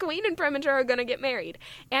 So the queen and Preminger are going to get married.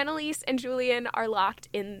 Annalise and Julian are locked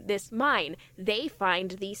in this mine. They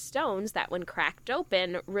find these stones that, when cracked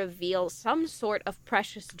open, reveal some sort of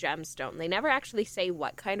precious gemstone. They never actually say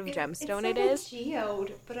what kind of gemstone it is. It's like a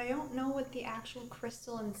geode, but I don't know what the actual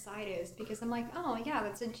crystal inside is, because I'm like, oh yeah,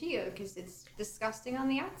 that's a geode because it's disgusting on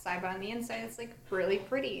the outside, but on the inside it's like really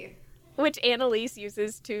pretty. Which Annalise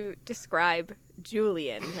uses to describe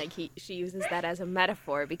Julian. Like, she uses that as a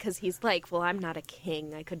metaphor because he's like, well, I'm not a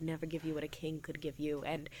king. I could never give you what a king could give you.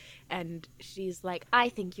 And she's like, I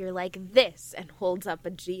think you're like this, and holds up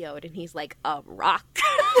a geode, and he's like, a rock.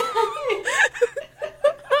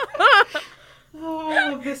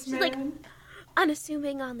 Oh, this She's man. like,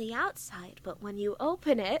 unassuming on the outside, but when you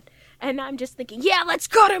open it, and I'm just thinking, yeah, let's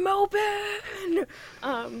cut him open!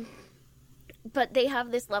 But they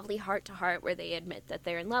have this lovely heart-to-heart where they admit that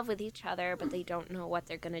they're in love with each other, but they don't know what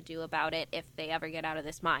they're going to do about it if they ever get out of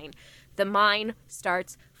this mine. The mine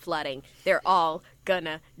starts flooding. They're all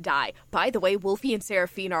gonna die. By the way, Wolfie and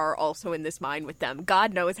Seraphina are also in this mine with them.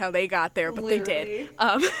 God knows how they got there, but Literally. they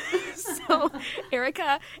did. So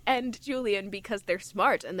Erica and Julian, because they're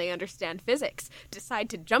smart and they understand physics,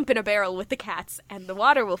 decide to jump in a barrel with the cats, and the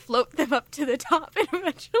water will float them up to the top, and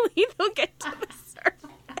eventually they'll get to the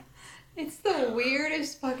surface. It's the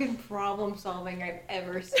weirdest fucking problem solving I've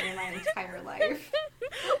ever seen in my entire life.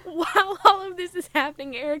 While all of this is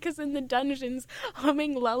happening, Erica's in the dungeons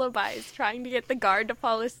humming lullabies, trying to get the guard to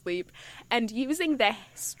fall asleep, and using the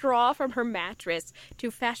straw from her mattress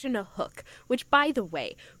to fashion a hook, which, by the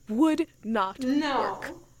way, would not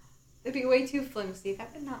work. It'd be way too flimsy.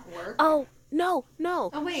 That would not work. Oh, no.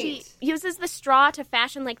 Oh, wait. She uses the straw to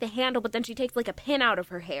fashion, like, the handle, but then she takes, like, a pin out of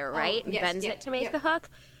her hair, right? And yes, bends yeah, it to make yeah. the hook.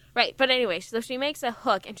 Right, but anyway, so she makes a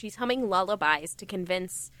hook, and she's humming lullabies to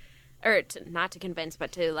convince, or not to convince,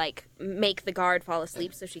 but to, like, make the guard fall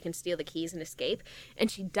asleep so she can steal the keys and escape.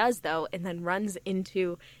 And she does, though, and then runs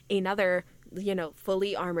into another,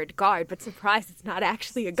 fully armored guard. But surprise, it's not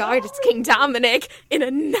actually a guard, it's King Dominic in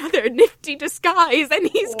another nifty disguise, and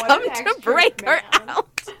he's What come an to extra break her man.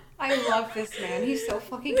 out. I love this man. He's so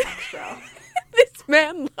fucking extra. This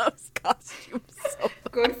man loves costumes so much.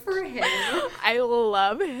 Good for him. I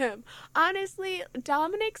love him. Honestly,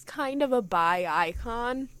 Dominic's kind of a bi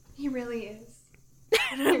icon. He really is.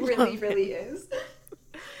 He really, really is.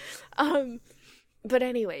 But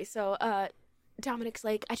anyway, so Dominic's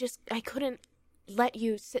like, I couldn't let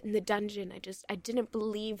you sit in the dungeon. I didn't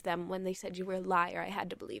believe them when they said you were a liar. I had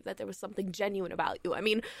to believe that there was something genuine about you. I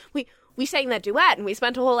mean, we sang that duet and we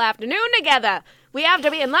spent a whole afternoon together. We have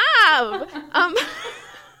to be in love.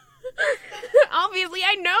 Obviously,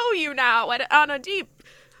 I know you now on a deep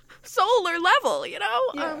solar level,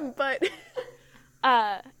 Yeah.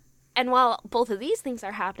 And while both of these things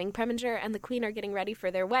are happening, Preminger and the Queen are getting ready for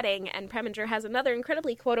their wedding, and Preminger has another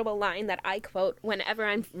incredibly quotable line that I quote whenever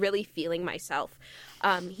I'm really feeling myself.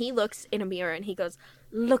 He looks in a mirror and he goes,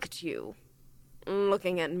 "Look at you,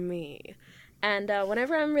 looking at me." And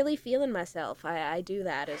whenever I'm really feeling myself, I do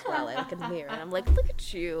that as well. I look in the mirror and I'm like, "Look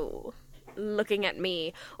at you, looking at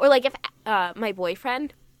me." Or like if my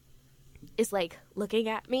boyfriend is like looking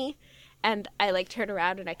at me, and I, like, turn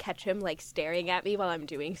around and I catch him, like, staring at me while I'm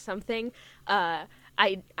doing something, I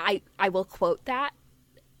will quote that,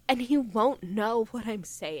 and he won't know what I'm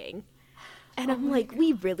saying. And I'm like,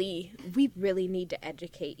 we really need to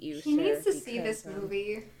educate you, He sir, needs to see because, this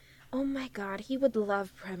movie. Oh, my God, he would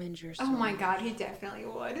love Preminger so Oh my much. god, he definitely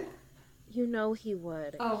would. You know he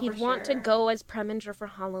would. Oh, He'd for want to sure. go as Preminger for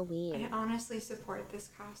I Halloween. honestly support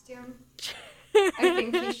this costume. I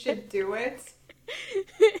think he should do it.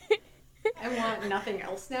 I want nothing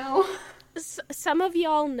else now. Some of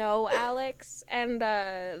y'all know Alex, and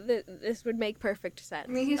this would make perfect sense.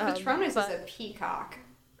 I mean, his Patronus but- is a peacock.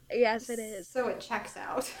 Yes, it is. So it checks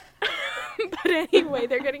out. But anyway,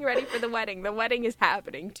 they're getting ready for the wedding. The wedding is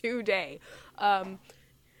happening today.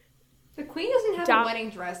 The queen doesn't have a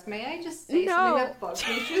wedding dress. May I just say something that bugs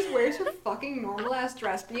me? She just wears her fucking normal ass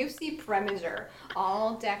dress, but you see Preminger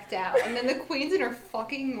all decked out, and then the queen's in her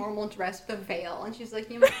fucking normal dress with a veil, and she's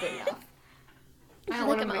like, "You must be enough." I don't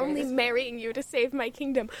Like, want I'm to marry only this marrying you to save my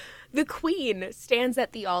kingdom. The queen stands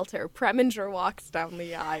at the altar. Preminger walks down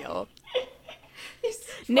the aisle.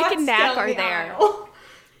 Nick and Knack are there.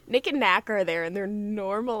 Nick and Knack are there in their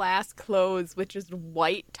normal ass clothes with just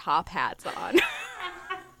white top hats on.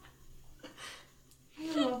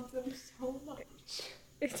 I love them so much.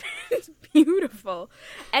 It's beautiful.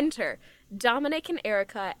 Enter Dominic and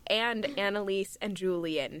Erica and Annalise and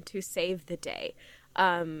Julian to save the day.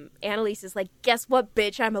 Annalise is like, "Guess what,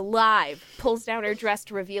 bitch? I'm alive." Pulls down her dress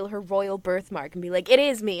to reveal her royal birthmark and be like, "It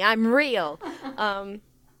is me. I'm real."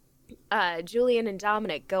 Julian and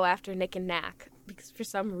Dominic go after Nick and Knack because for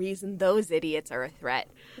some reason those idiots are a threat.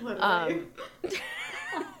 Literally.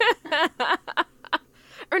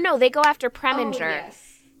 Or no, they go after Preminger. Oh,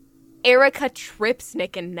 yes. Erica trips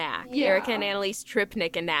Nick and Knack. Yeah. Erica and Annalise trip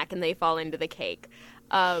Nick and Knack, and they fall into the cake.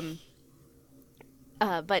 But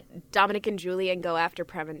Dominic and Julian go after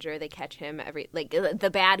Preminger. They catch him. The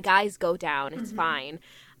bad guys go down. It's fine.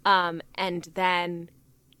 And then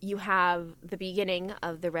you have the beginning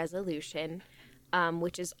of the resolution,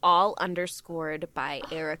 which is all underscored by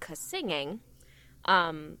Erica singing.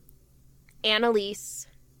 Annalise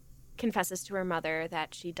confesses to her mother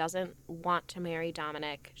that she doesn't want to marry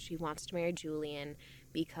Dominic. She wants to marry Julian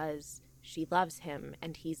because she loves him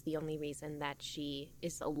and he's the only reason that she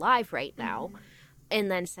is alive right now. Mm-hmm. And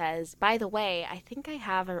then says, by the way, I think I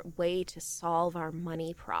have a way to solve our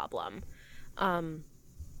money problem. And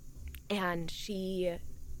they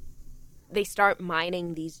start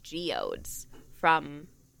mining these geodes from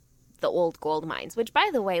the old gold mines, which, by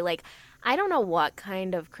the way, like, I don't know what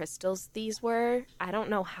kind of crystals these were. I don't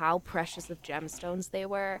know how precious of gemstones they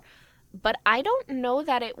were, but I don't know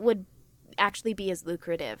that it would actually be as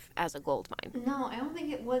lucrative as a gold mine. No, I don't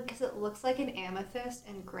think it would, because it looks like an amethyst,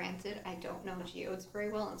 and granted, I don't know geodes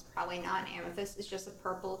very well, and it's probably not an amethyst, it's just a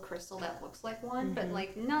purple crystal that looks like one, but,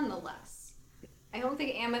 like, nonetheless, I don't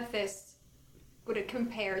think amethyst would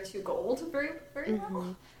compare to gold very, very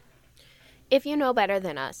well. If you know better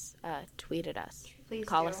than us, tweet at us. Please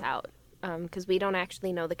Call do. us out. Because we don't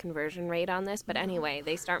actually know the conversion rate on this, but anyway,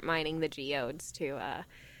 they start mining the geodes to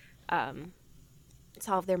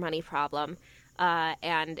solve their money problem.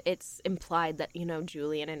 And it's implied that, you know,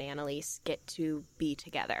 Julian and Annalise get to be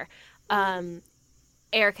together.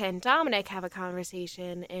 Erica and Dominic have a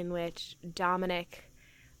conversation in which Dominic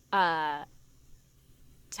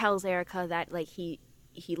tells Erica that, like, he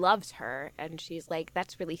loves her, and she's like,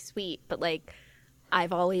 that's really sweet, but, like,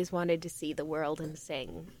 I've always wanted to see the world and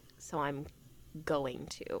sing, so I'm going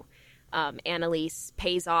to. Annalise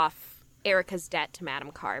pays off Erica's debt to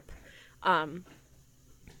Madame Carp. And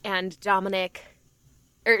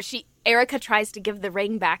Erica tries to give the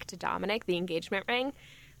ring back to Dominic, the engagement ring,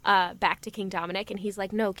 back to King Dominic, and he's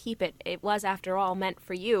like, no, keep it. It was, after all, meant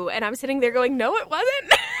for you. And I'm sitting there going, no, it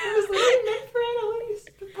wasn't. It was literally meant for Annalise.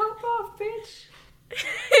 Pop off, bitch.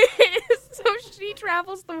 So she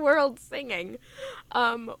travels the world singing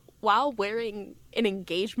while wearing an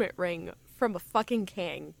engagement ring from a fucking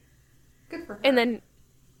king. Good for her. And then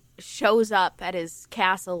shows up at his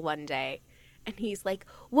castle one day, and he's like,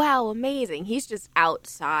 wow, amazing. He's just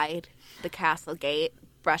outside the castle gate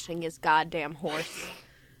brushing his goddamn horse.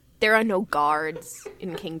 There are no guards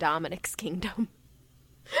in King Dominic's kingdom.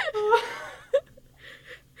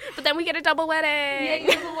 But then we get a double wedding. Yeah, you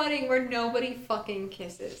have a wedding where nobody fucking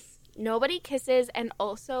kisses. Nobody kisses, and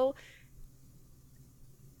also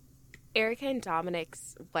Erica and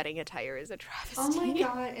Dominic's wedding attire is a travesty. Oh my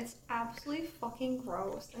god, it's absolutely fucking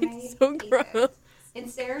gross. And It's so hate gross. it. And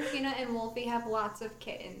Serafina and Wolfie have lots of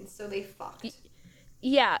kittens, so they fucked.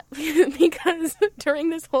 Yeah, because during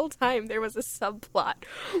this whole time there was a subplot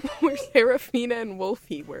where Serafina and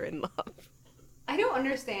Wolfie were in love. I don't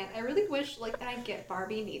understand. I really wish, like, I get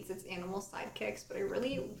Barbie needs its animal sidekicks, but I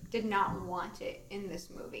really did not want it in this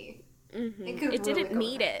movie. Mm-hmm. It could It really didn't go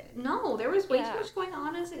need ahead. it. No, there was way Yeah. too much going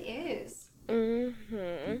on as it is.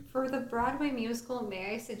 Mm-hmm. For the Broadway musical,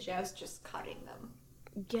 may I suggest just cutting them?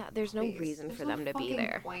 Yeah, there's no Please. reason There's for no them to be fucking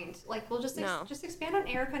there. Point. Like, we'll just No. just expand on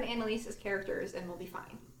Erica and Annalise's characters, and we'll be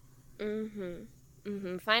fine. Mm-hmm.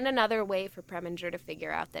 Mm-hmm. Find another way for Preminger to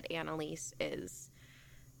figure out that Annalise is,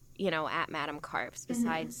 you know, at Madame Carp's,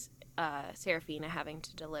 besides Serafina having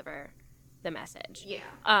to deliver the message. Yeah.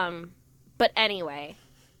 But anyway,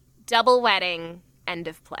 double wedding, end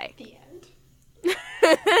of play. The end.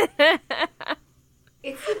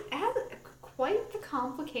 It's quite the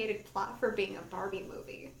complicated plot for being a Barbie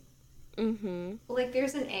movie. Mm-hmm. Like,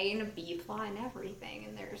 there's an A and a B plot and everything,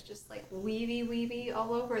 and there's just, like, weavy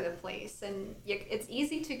all over the place, and it's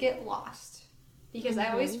easy to get lost. Because I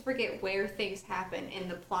always forget where things happen in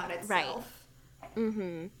the plot itself. Right.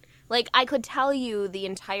 Mm-hmm. Like, I could tell you the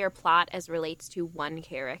entire plot as relates to one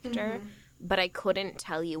character, but I couldn't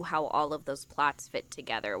tell you how all of those plots fit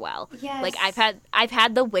together well. Yes. Like, I've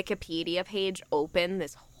had the Wikipedia page open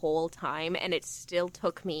this whole time, and it still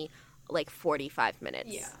took me, like, 45 minutes.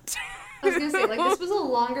 Yeah. I was gonna say, like, this was a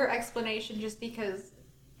longer explanation just because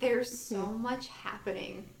there's so much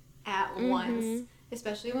happening at once.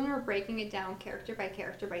 Especially when we're breaking it down character by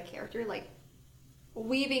character by character, like,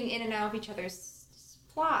 weaving in and out of each other's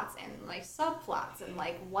plots and, like, subplots and,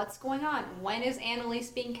 like, what's going on. When is Annalise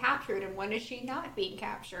being captured and when is she not being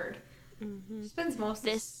captured? She spends most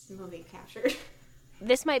of this movie captured.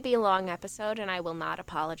 This might be a long episode, and I will not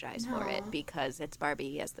apologize for No. it, because it's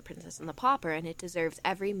Barbie as the Princess and the Pauper, and it deserves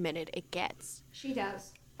every minute it gets. She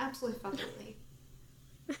does. Absolutely fucking.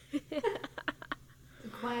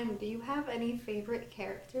 Gwen, do you have any favorite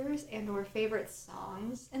characters and or favorite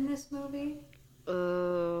songs in this movie?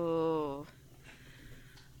 Oh.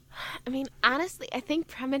 I mean, honestly, I think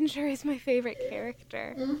Preminger is my favorite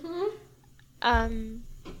character. I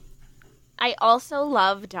also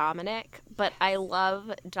love Dominic, but I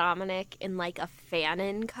love Dominic in, like, a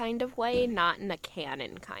fanon kind of way, not in a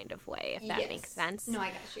canon kind of way, if that makes sense. No, I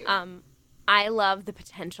got you. I love the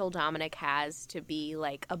potential Dominic has to be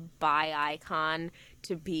like a bi icon,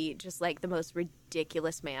 to be just like the most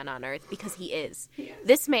ridiculous man on earth, because he is. Yes.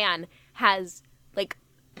 This man has like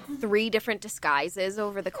 3 different disguises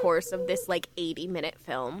over the course of this like 80-minute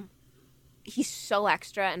film. He's so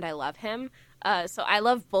extra and I love him. So I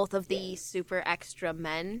love both of the super extra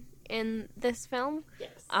men in this film.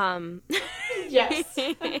 Yes. Yes.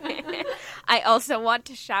 I also want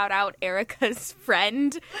to shout out Erica's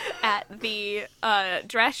friend at the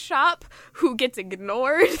dress shop who gets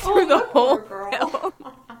ignored through the whole girl.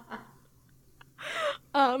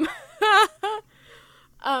 film.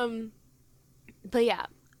 But yeah,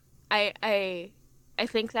 I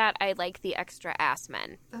think that I like the extra ass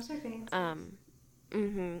men. Those are fancy.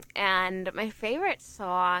 And my favorite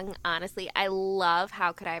song, honestly, I love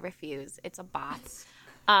How Could I Refuse? It's a bop.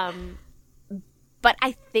 But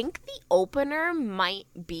I think the opener might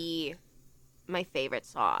be my favorite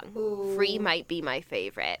song. Ooh. Free might be my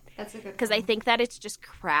favorite. That's a good one. Because I think that it's just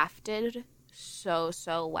crafted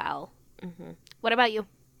so well. What about you?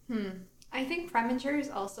 I think Preminger is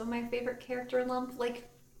also my favorite character lump. Like,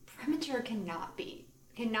 Preminger cannot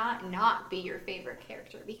not be your favorite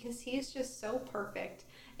character because he's just so perfect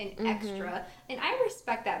and extra. And I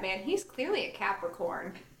respect that man. He's clearly a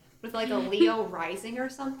Capricorn with like a Leo rising or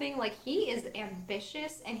something. Like, he is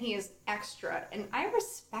ambitious and he is extra. And I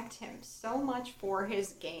respect him so much for his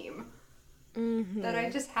game that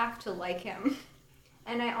I just have to like him.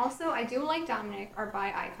 And I do like Dominic, our bi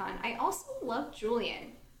icon. I also love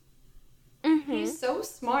Julian. He's so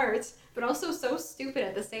smart, but also so stupid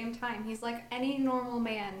at the same time. He's like any normal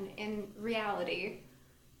man in reality.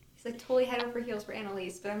 He's like totally head over heels for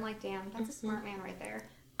Annalise, but I'm like, damn, that's a smart man right there.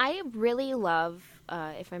 I really love,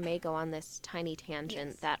 if I may go on this tiny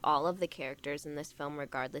tangent, Yes. that all of the characters in this film,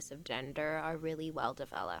 regardless of gender, are really well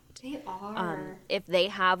developed. They are. If they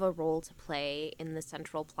have a role to play in the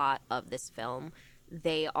central plot of this film,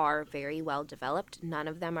 they are very well developed. None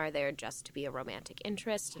of them are there just to be a romantic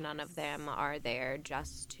interest. None of them are there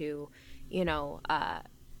just to,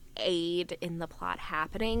 aid in the plot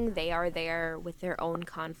happening. They are there with their own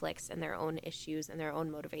conflicts and their own issues and their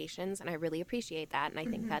own motivations, and I really appreciate that, and I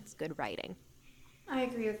think that's good writing. I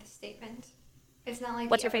agree with the statement. It's not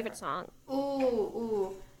like What's your favorite song?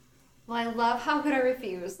 Ooh. Well, I love How Could I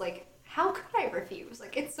Refuse? Like, how could I refuse?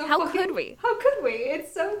 Like, it's so How could we? How could we?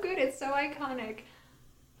 It's so good. It's so iconic.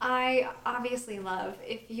 I obviously love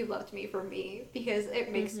If You Loved Me for Me because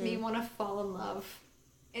it makes me want to fall in love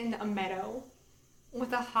in a meadow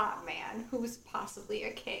with a hot man who's possibly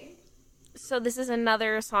a king. So this is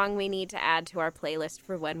another song we need to add to our playlist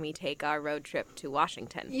for when we take our road trip to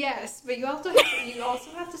Washington. Yes, but you also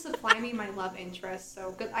have to supply me my love interest.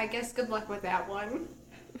 So I guess good luck with that one.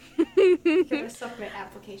 Gotta submit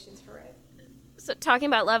applications for it. So talking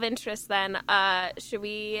about love interest then, should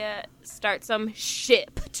we start some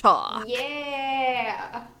ship talk?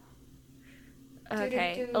 Yeah.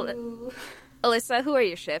 Okay. Doo-doo-doo. Alyssa, who are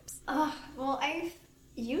your ships? Well, I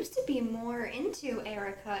used to be more into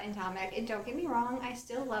Erica and Dominic, and don't get me wrong, I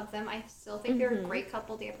still love them. I still think they're a great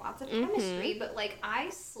couple. They have lots of chemistry, but like I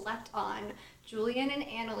slept on Julian and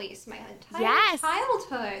Annalise my entire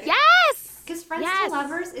childhood. Yes! Because friends to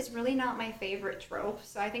lovers is really not my favorite trope,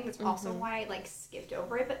 so I think that's also why I like skipped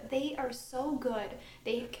over it. But they are so good.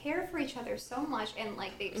 They care for each other so much, and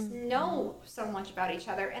like they just know so much about each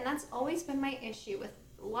other. And that's always been my issue with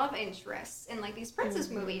love interests in like these princess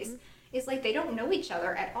movies. Is like they don't know each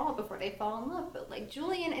other at all before they fall in love. But like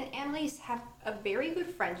Julian and Annalise have a very good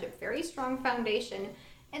friendship, very strong foundation,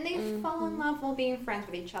 and they fall in love while being friends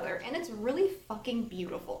with each other, and it's really fucking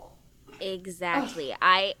beautiful. Exactly.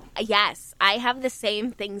 I have the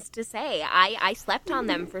same things to say. I slept on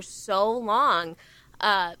them for so long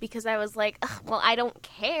because I was like, well, I don't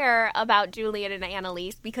care about Julian and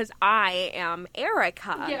Annalise because I am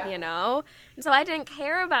Erica, you know? And so I didn't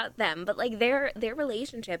care about them. But, like, their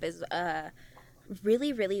relationship is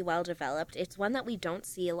really, really well developed. It's one that we don't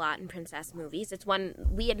see a lot in princess movies. It's one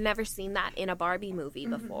we had never seen that in a Barbie movie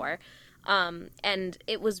before. And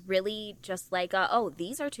it was really just like,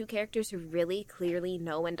 these are two characters who really clearly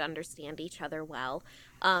know and understand each other well.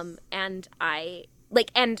 And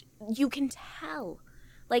you can tell,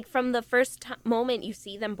 like, from the first moment you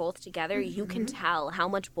see them both together, you can tell how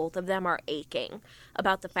much both of them are aching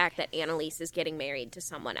about the fact that Annalise is getting married to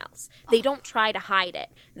someone else. They don't try to hide it.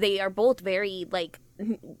 They are both very, like,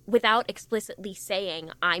 without explicitly saying,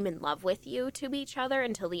 I'm in love with you to each other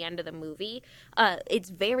until the end of the movie, it's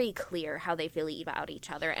very clear how they feel about each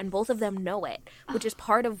other, and both of them know it, which is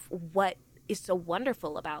part of what is so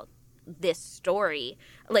wonderful about this story,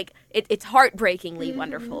 like it's heartbreakingly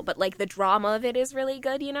wonderful, but like the drama of it is really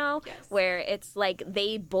good, you know. Yes. Where it's like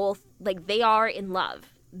they both, like, they are in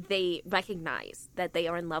love, they recognize that they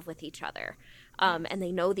are in love with each other, and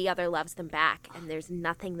they know the other loves them back, and there's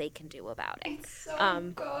nothing they can do about it. It's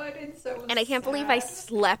so good and so And I can't believe I sad.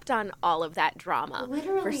 slept on all of that drama for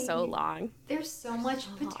Literally. so long. There's so much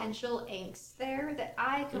potential angst there that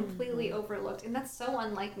I completely overlooked, and that's so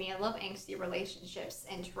unlike me. I love angsty relationships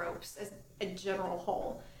and tropes as a general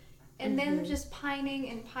whole. And then just pining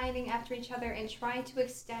and pining after each other and trying to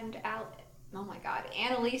extend out, oh my god,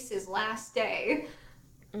 Annalise's last day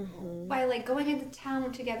by like going into town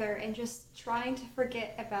together and just trying to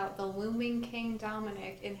forget about the looming King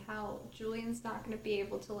Dominic and how Julian's not going to be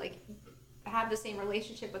able to like have the same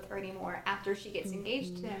relationship with her anymore after she gets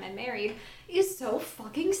engaged to him and married is so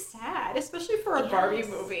fucking sad, especially for a Barbie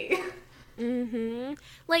movie.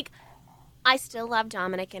 Like, I still love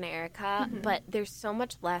Dominic and Erica, but there's so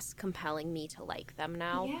much less compelling me to like them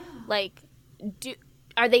now. Yeah. Like,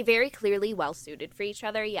 are they very clearly well suited for each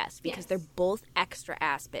other? Yes, because Yes. they're both extra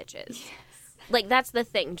ass bitches. Yes. Like, that's the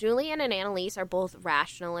thing. Julian and Annalise are both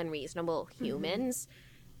rational and reasonable humans.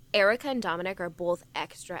 Erica and Dominic are both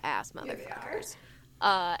extra ass Yeah, they are. motherfuckers.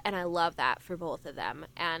 And I love that for both of them.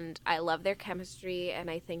 And I love their chemistry,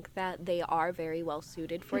 and I think that they are very well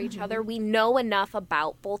suited for each other. We know enough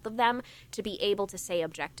about both of them to be able to say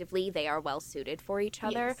objectively they are well suited for each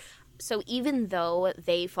other. Yes. So even though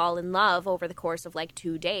they fall in love over the course of like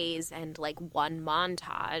 2 days and like one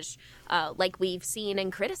montage, like we've seen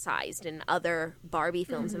and criticized in other Barbie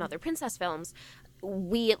films and other princess films,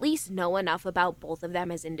 we at least know enough about both of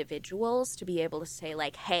them as individuals to be able to say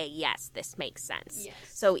like, hey, yes, this makes sense. Yes.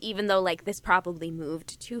 So even though like this probably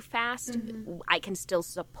moved too fast, I can still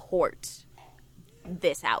support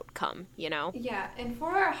this outcome, you know? Yeah, and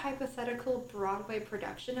for our hypothetical Broadway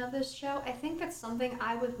production of this show, I think that's something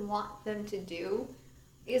I would want them to do.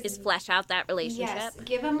 Is flesh out that relationship. Yes,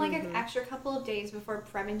 give them like an extra couple of days before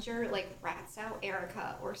Preminger like rats out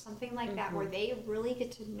Erica or something like that, where they really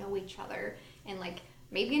get to know each other, and like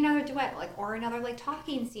maybe another duet, like, or another like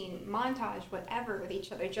talking scene, montage, whatever, with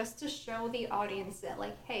each other, just to show the audience that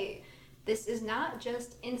like, hey, this is not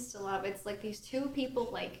just insta love. It's like these two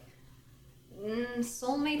people like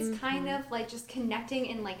soulmates, kind of like just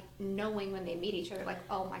connecting and like knowing when they meet each other, like,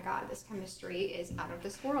 oh my god, this chemistry is out of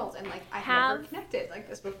this world, and like I've never connected like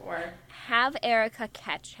this before. Have Erica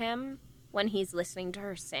catch him when he's listening to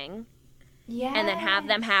her sing, Yeah, and then have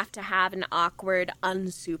them have to have an awkward,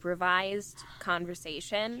 unsupervised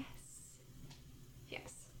conversation.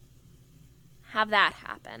 Yes. Have that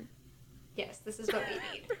happen. Yes, this is what we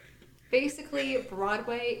need. Basically,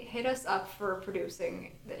 Broadway, hit us up for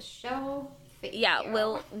producing this show. Thank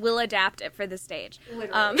you. We'll adapt it for the stage.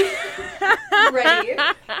 Literally. Ready.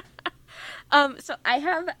 So I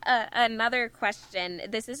have another question.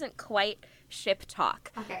 This isn't quite ship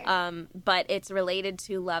talk. Okay. But it's related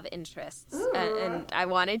to love interests, Ooh. and I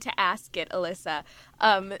wanted to ask it, Alyssa.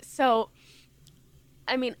 So,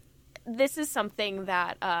 I mean, this is something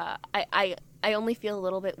that I only feel a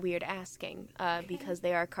little bit weird asking because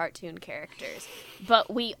they are cartoon characters.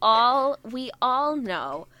 But we all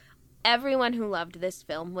know, everyone who loved this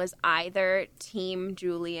film was either Team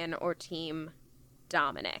Julian or Team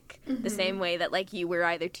Dominic. The same way that like you were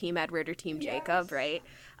either Team Edward or Team Jacob, right?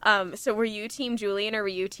 So were you Team Julian or were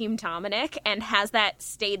you Team Dominic? And has that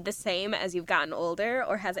stayed the same as you've gotten older,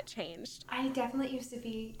 or has it changed? I definitely used to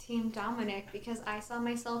be Team Dominic because I saw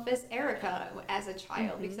myself as Erica as a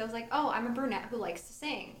child, because I was like, oh, I'm a brunette who likes to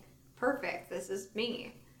sing. Perfect. This is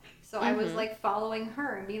me. So I was like following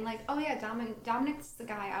her and being like, oh yeah, Dominic's the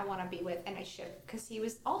guy I want to be with, and I ship because he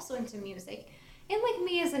was also into music. And like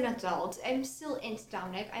me as an adult, I'm still into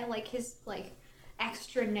Dominic. I like his like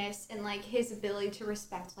extraness and like his ability to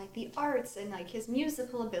respect like the arts and like his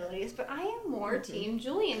musical abilities, but I am more Team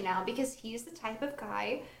Julian now because he's the type of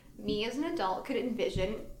guy me as an adult could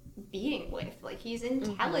envision being with. Like, he's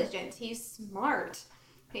intelligent, he's smart.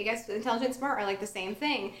 I guess intelligent and smart are like the same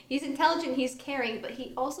thing. He's intelligent, he's caring, but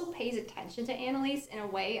he also pays attention to Annalise in a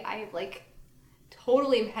way I like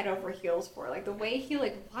totally am head over heels for. Like the way he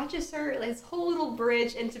like watches her, like, his whole little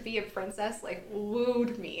bridge into be a princess like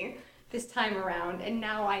wooed me this time around, and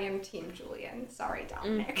now I am Team Julian. Sorry,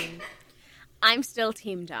 Dominic. I'm still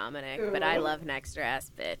Team Dominic, but I Ooh. love an extra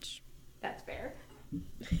ass bitch. That's fair.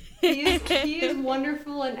 He is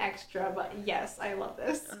wonderful and extra, but yes, I love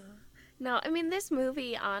this. No, I mean, this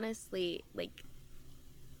movie honestly like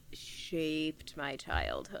shaped my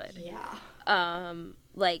childhood. Yeah.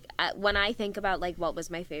 Like when I think about like what was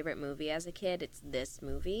my favorite movie as a kid, it's this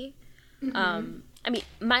movie. I mean,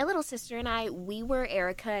 my little sister and I, we were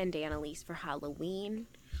Erica and Annalise for Halloween.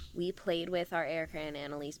 We played with our Erica and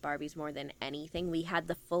Annalise Barbies more than anything. We had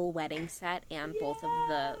the full wedding set and both of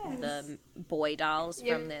the boy dolls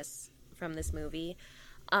from this movie.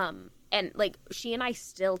 And like she and I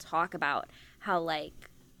still talk about how like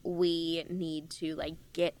we need to like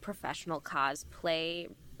get professional cosplay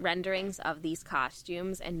renderings of these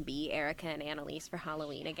costumes and be Erica and Annalise for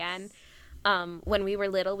Halloween again. When we were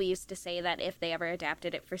little, we used to say that if they ever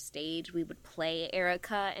adapted it for stage, we would play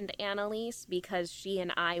Erica and Annalise because she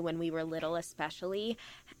and I, when we were little especially,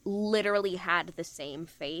 literally had the same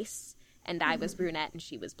face, and I was brunette and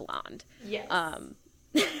she was blonde. Yes.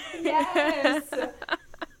 Yes.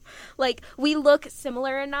 Like, we look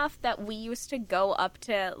similar enough that we used to go up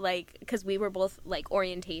to, like, because we were both, like,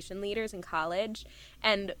 orientation leaders in college,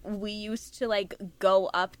 and we used to, like, go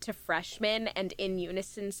up to freshmen and in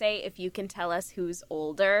unison say, if you can tell us who's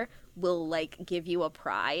older, we'll, like, give you a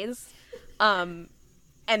prize. And,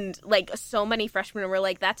 like, so many freshmen were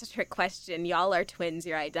like, that's a trick question. Y'all are twins.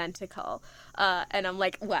 You're identical. And I'm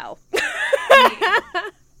like, wow.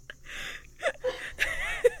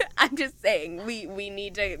 I'm just saying, we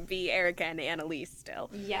need to be Erica and Annalise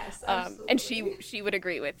still. Yes, absolutely. And she would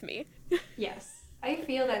agree with me. Yes. I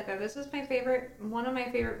feel that, though. This was one of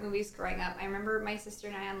my favorite movies growing up. I remember my sister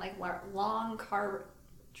and I on, like, long car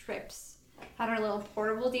trips had our little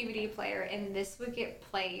portable DVD player, and this would get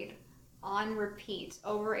played on repeat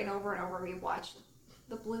over and over and over. We watched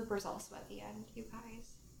the bloopers also at the end, you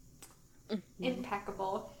guys. Mm-hmm.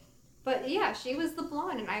 Impeccable. But, yeah, she was the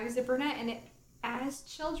blonde, and I was the brunette, and as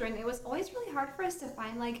children, it was always really hard for us to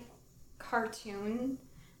find, like, cartoon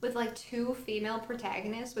with, like, two female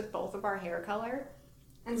protagonists with both of our hair color.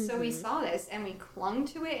 And so we saw this, and we clung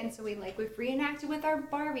to it, and so we reenacted with our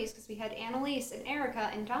Barbies, because we had Annalise and Erica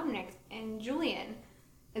and Dominic and Julian.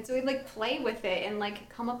 And so we'd, like, play with it and, like,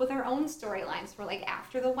 come up with our own storylines for, like,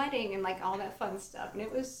 after the wedding and, like, all that fun stuff. And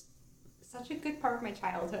it was such a good part of my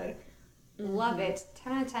childhood. Love it.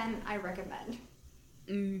 10 out of 10, I recommend.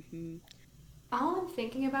 Mm-hmm. All I'm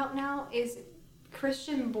thinking about now is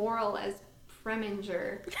Christian Borle as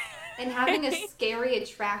Preminger and having a scary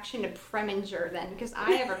attraction to Preminger then, because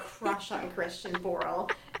I have a crush on Christian Borle.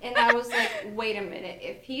 And I was like, wait a minute,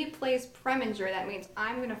 if he plays Preminger, that means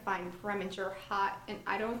I'm going to find Preminger hot, and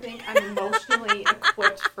I don't think I'm emotionally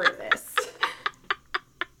equipped for this.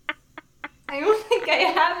 I don't think I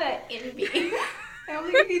have that in me. I don't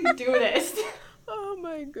think I can do this. Oh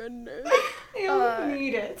my goodness. I don't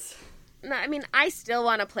need it. No, I mean, I still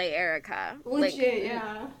want to play Erica. Legit,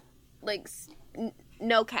 yeah. Like,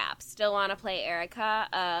 no cap. Still want to play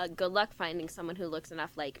Erica. Good luck finding someone who looks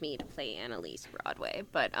enough like me to play Annalise Broadway.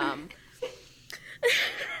 But, I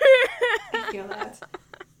feel that.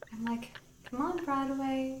 I'm like, come on,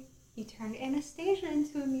 Broadway. You turned Anastasia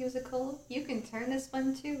into a musical. You can turn this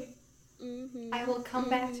one, too. Mm-hmm. I will come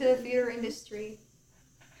back to the theater industry,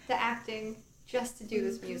 to acting, just to do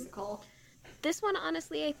this musical. This one,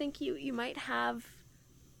 honestly, I think you might have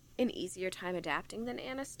an easier time adapting than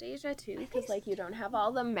Anastasia, too, because, like, you don't have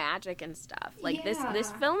all the magic and stuff. Like,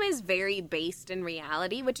 this film is very based in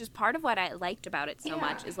reality, which is part of what I liked about it so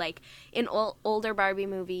much, is, like, in older Barbie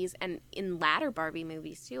movies and in latter Barbie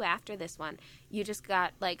movies, too, after this one, you just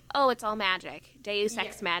got, like, oh, it's all magic. Deus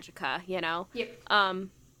Ex Magica, you know? Yep.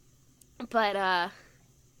 But,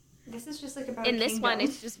 this is just, like, about in this one,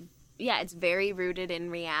 it's just... Yeah, it's very rooted in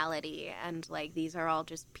reality, and, like, these are all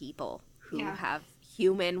just people who have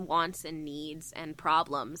human wants and needs and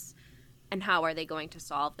problems, and how are they going to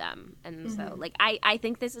solve them? And so, like, I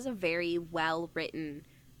think this is a very well-written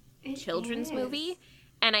children's movie,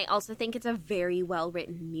 and I also think it's a very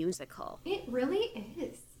well-written musical. It really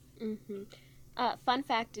is. Mm-hmm. Fun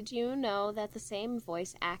fact, did you know that the same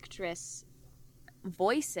voice actress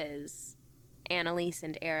voices Annalise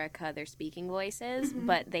and Erica, their speaking voices,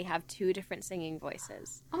 but they have two different singing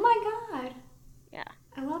voices. Oh my god. Yeah.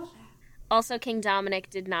 I love that. Also, King Dominic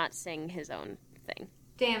did not sing his own thing.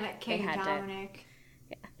 Damn it, King Dominic.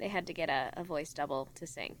 They had to get a voice double to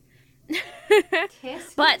sing.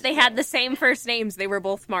 Kiss but they had the same first names. They were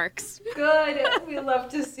both Marks. Good. We love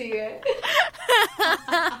to see it.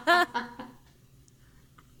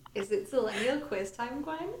 Is it Millennial Quiz time,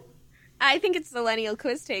 Gwen? I think it's Millennial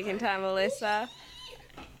Quiz taking time, Alyssa.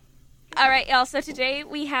 All right, y'all. So today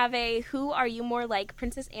we have a Who Are You More Like,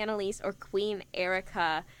 Princess Annalise or Queen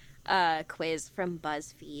Erica quiz from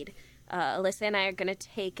BuzzFeed. Alyssa and I are going to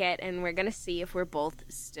take it, and we're going to see if we're both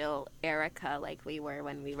still Erica like we were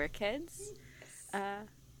when we were kids.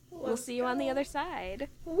 We'll see you on the other side.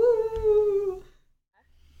 Woo!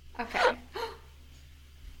 Okay.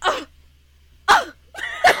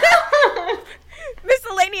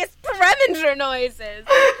 other noises.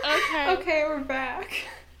 Okay. Okay, we're back.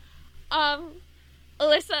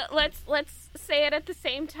 Alyssa, let's say it at the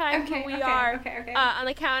same time. Okay, we okay, are. okay. On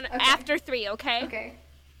the count after 3. Okay. Okay.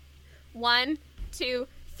 1, 2,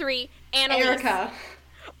 3. Annalise. Erica.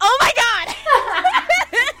 Oh my God!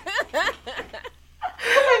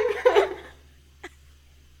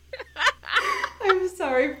 I'm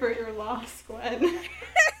sorry for your loss, Gwen.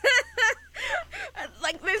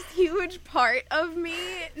 Like this huge part of me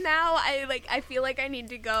now. I feel like I need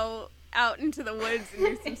to go out into the woods and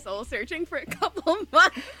do some soul searching for a couple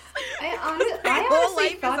months. I whole honestly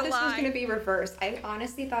life thought is a this was lie. going to be reversed. I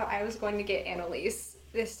honestly thought I was going to get Annalise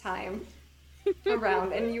this time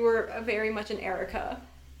around, and you were very much an Erica.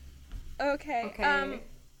 Okay. Okay.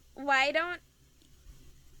 Why don't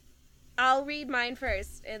I'll read mine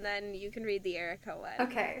first, and then you can read the Erica one.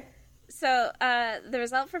 Okay. So, the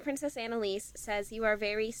result for Princess Annalise says you are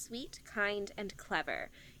very sweet, kind, and clever.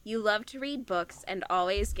 You love to read books and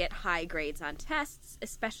always get high grades on tests,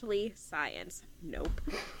 especially science. Nope.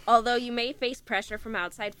 Although you may face pressure from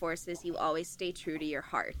outside forces, you always stay true to your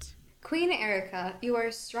heart. Queen Erica, you are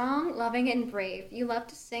strong, loving, and brave. You love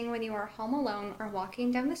to sing when you are home alone or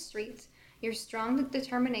walking down the street. Your strong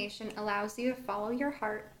determination allows you to follow your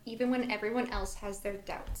heart, even when everyone else has their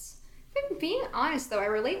doubts. If I'm being honest, though, I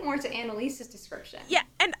relate more to Annalise's description. Yeah,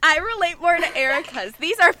 and I relate more to Erica's.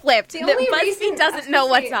 These are flipped. The only BuzzFeed reason- doesn't know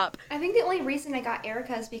what's up. I think the only reason I got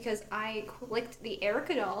Erica is because I clicked the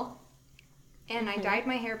Erica doll, and I dyed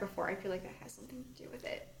my hair before. I feel like that has something to do with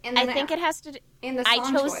it. And I then think it has to do... and the I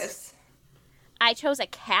song chose- choice. I chose a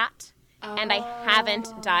cat, and I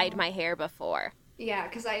haven't dyed my hair before. Yeah,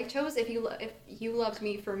 because I chose if you loved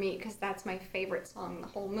me for me, because that's my favorite song in the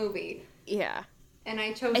whole movie. Yeah. And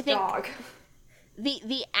I chose I think- dog.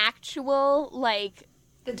 The actual, like,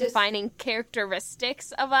 The defining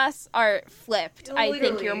characteristics of us are flipped. I think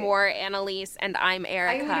you're Literally. more Annalise and I'm I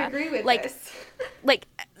Erica. would agree with like, this. Like,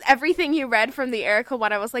 everything you read from the Erica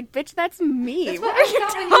one, I was like, bitch, that's me. That's what are I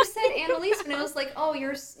thought when you said talking Annalise, and I was like, oh,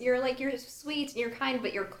 you're sweet and you're kind,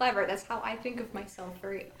 but you're clever. That's how I think of myself.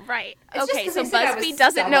 Right. It's just Okay, 'cause so I said I was BuzzFeed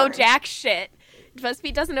doesn't know stubborn. jack shit.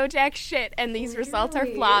 BuzzFeed doesn't know jack shit, and these results are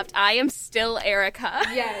Literally. flopped. I am still Erica.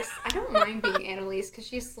 Yes, I don't mind being Annalise because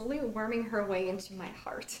she's slowly worming her way into my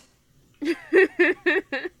heart. It's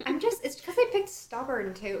because I picked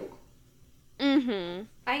stubborn too. Mm-hmm.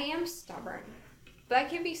 I am stubborn. But I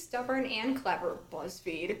can be stubborn and clever,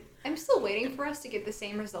 BuzzFeed. I'm still waiting for us to get the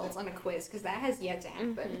same results on a quiz because that has yet to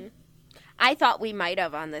happen. I thought we might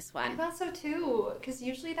have on this I one. thought so too, because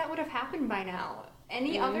usually that would have happened by now.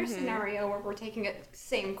 Any other scenario where we're taking a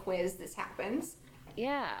same quiz, this happens.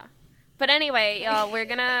 Yeah. But anyway, y'all, we're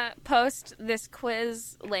gonna post this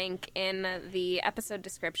quiz link in the episode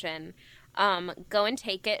description. Go and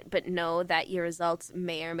take it, but know that your results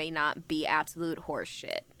may or may not be absolute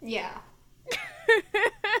horseshit. Yeah.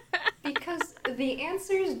 Because the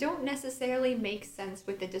answers don't necessarily make sense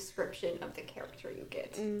with the description of the character you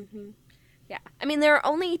get. Yeah. I mean, there are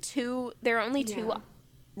only two Yeah.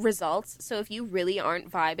 results, so if you really aren't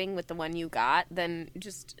vibing with the one you got, then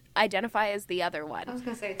just identify as the other I one. was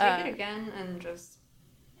gonna say, take it again and just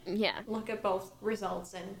Yeah. look at both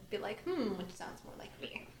results and be like, which sounds more like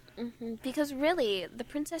me. Because really, the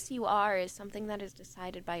princess you are is something that is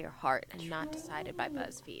decided by your heart and not decided by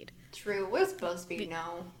BuzzFeed. True. What does BuzzFeed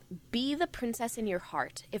know? Be the princess in your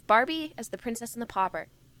heart. If Barbie, as the Princess and the Pauper,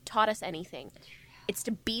 taught us anything, it's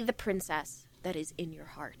to be the princess that is in your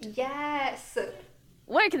heart. Yes!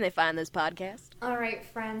 Where can they find this podcast? All right,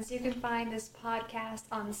 friends, you can find this podcast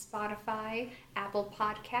on Spotify, Apple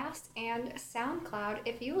Podcast, and SoundCloud.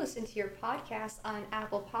 If you listen to your podcast on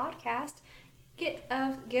Apple Podcast, give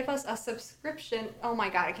us a subscription. Oh my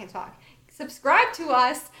god, I can't talk. Subscribe to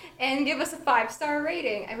us and give us a 5-star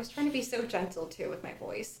rating. I was trying to be so gentle too with my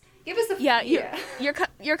voice. Give us a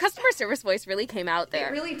Your customer service voice really came out there.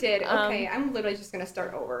 It really did. Okay, I'm literally just gonna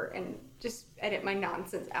start over and just edit my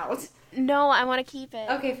nonsense out. No, I want to keep it.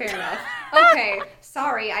 Okay, fair enough. Okay,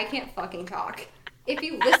 sorry, I can't fucking talk. If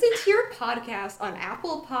you listen to your podcast on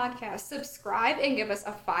Apple Podcasts, subscribe and give us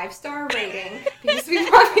a 5-star rating because we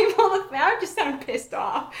want people to. Now I just sound pissed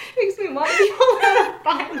off because we want people to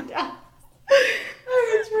find us.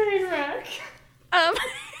 I'm a train wreck.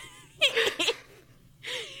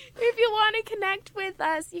 If you want to connect with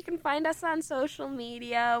us, you can find us on social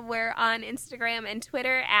media. We're on Instagram and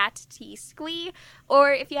Twitter at tsquee.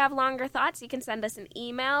 Or if you have longer thoughts, you can send us an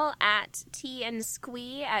email at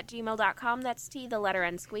tandsquee@gmail.com. That's T, the letter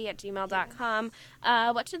N, squee @gmail.com.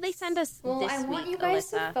 What should they send us Well, this I want week, you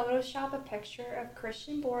guys Alyssa? to Photoshop a picture of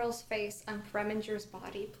Christian Borle's face on Freminger's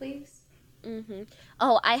body, please.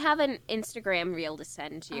 Oh, I have an Instagram reel to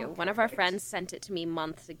send you. Oh, One of our perfect. friends sent it to me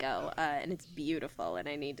months ago, and it's beautiful, and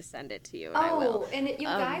I need to send it to you, and I will. You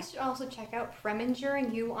guys should also check out Preminger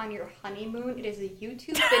and You on Your Honeymoon. It is a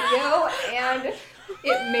YouTube video, and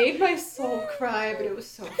it made my soul cry, but it was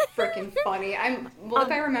so freaking funny.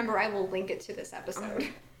 If I remember, I will link it to this episode.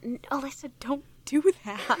 Alyssa, don't do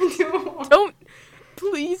that.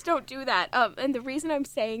 Please don't do that. And the reason I'm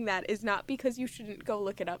saying that is not because you shouldn't go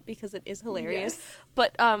look it up, because it is hilarious. Yes.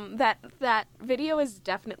 But that video is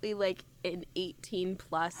definitely like an 18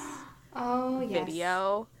 plus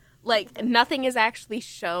video. Like nothing is actually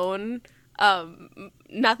shown.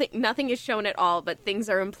 Nothing is shown at all, but things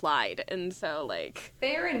are implied, and so like.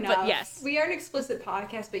 Fair enough. But yes, we are an explicit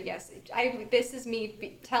podcast, but yes, this is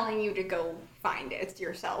me telling you to go find it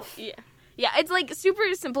yourself. Yeah. Yeah, it's like super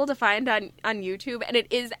simple to find on YouTube, and it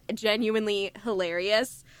is genuinely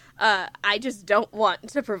hilarious. I just don't want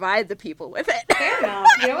to provide the people with it. Fair enough.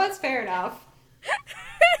 You know what's fair enough?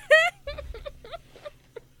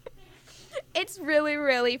 It's really,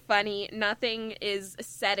 really funny. Nothing is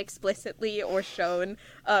said explicitly or shown.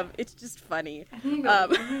 It's just funny. I'm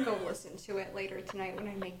gonna go listen to it later tonight when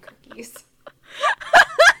I make cookies.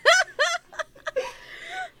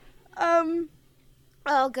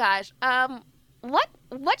 Oh gosh.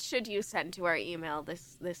 What should you send to our email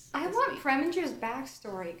this I this want week? Preminger's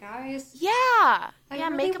backstory, guys. Yeah. I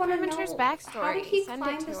Make really a wanna Preminger's know, backstory. How did he Send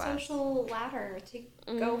climb it the to us. social ladder to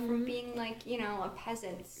go from being like, a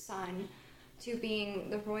peasant's son to being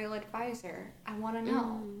the royal advisor? I want to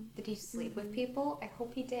know. Did he sleep with people? I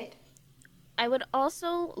hope he did. I would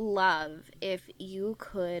also love if you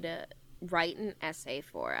could write an essay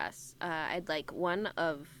for us. I'd like one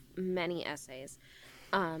of many essays.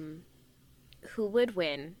 Who would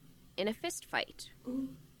win in a fist fight? Ooh.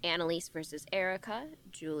 Annalise versus Erica,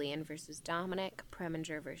 Julian versus Dominic,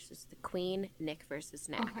 Preminger versus the Queen, Nick versus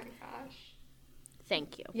Nick. Oh my gosh.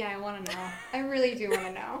 Thank you. Yeah, I want to know. I really do want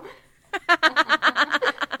to know.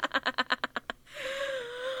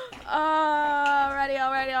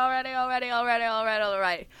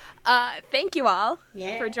 Alrighty. Thank you all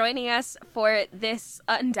for joining us for this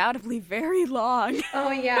undoubtedly very long.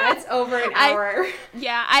 Oh yeah, it's over an hour.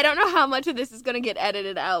 I don't know how much of this is going to get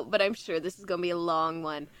edited out, but I'm sure this is going to be a long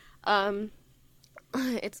one.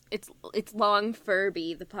 It's long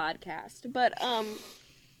Furby, the podcast, but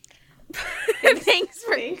thanks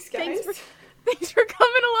guys. Thanks for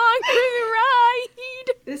coming along for the ride.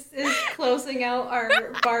 This is closing out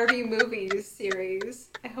our Barbie movies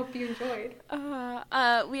series. I hope you enjoyed.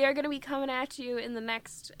 We are going to be coming at you in the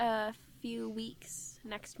next few weeks,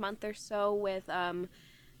 next month or so, with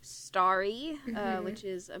Starry, which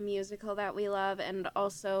is a musical that we love, and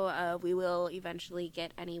also we will eventually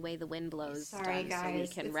get Any Way the Wind Blows Sorry, done, guys, so we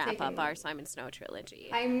can it's wrap up taken- our Simon Snow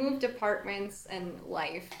trilogy. I moved apartments and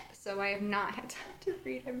life, so I have not had time to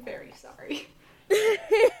read. I'm very sorry.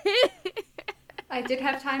 I did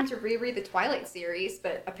have time to reread the Twilight series,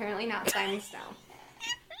 but apparently not Simon Snow.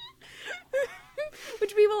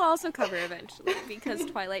 Which we will also cover eventually, because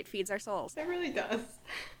Twilight feeds our souls. It really does.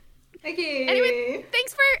 Okay. Anyway,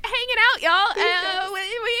 thanks for hanging out, y'all. Thanks, guys.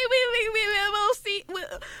 We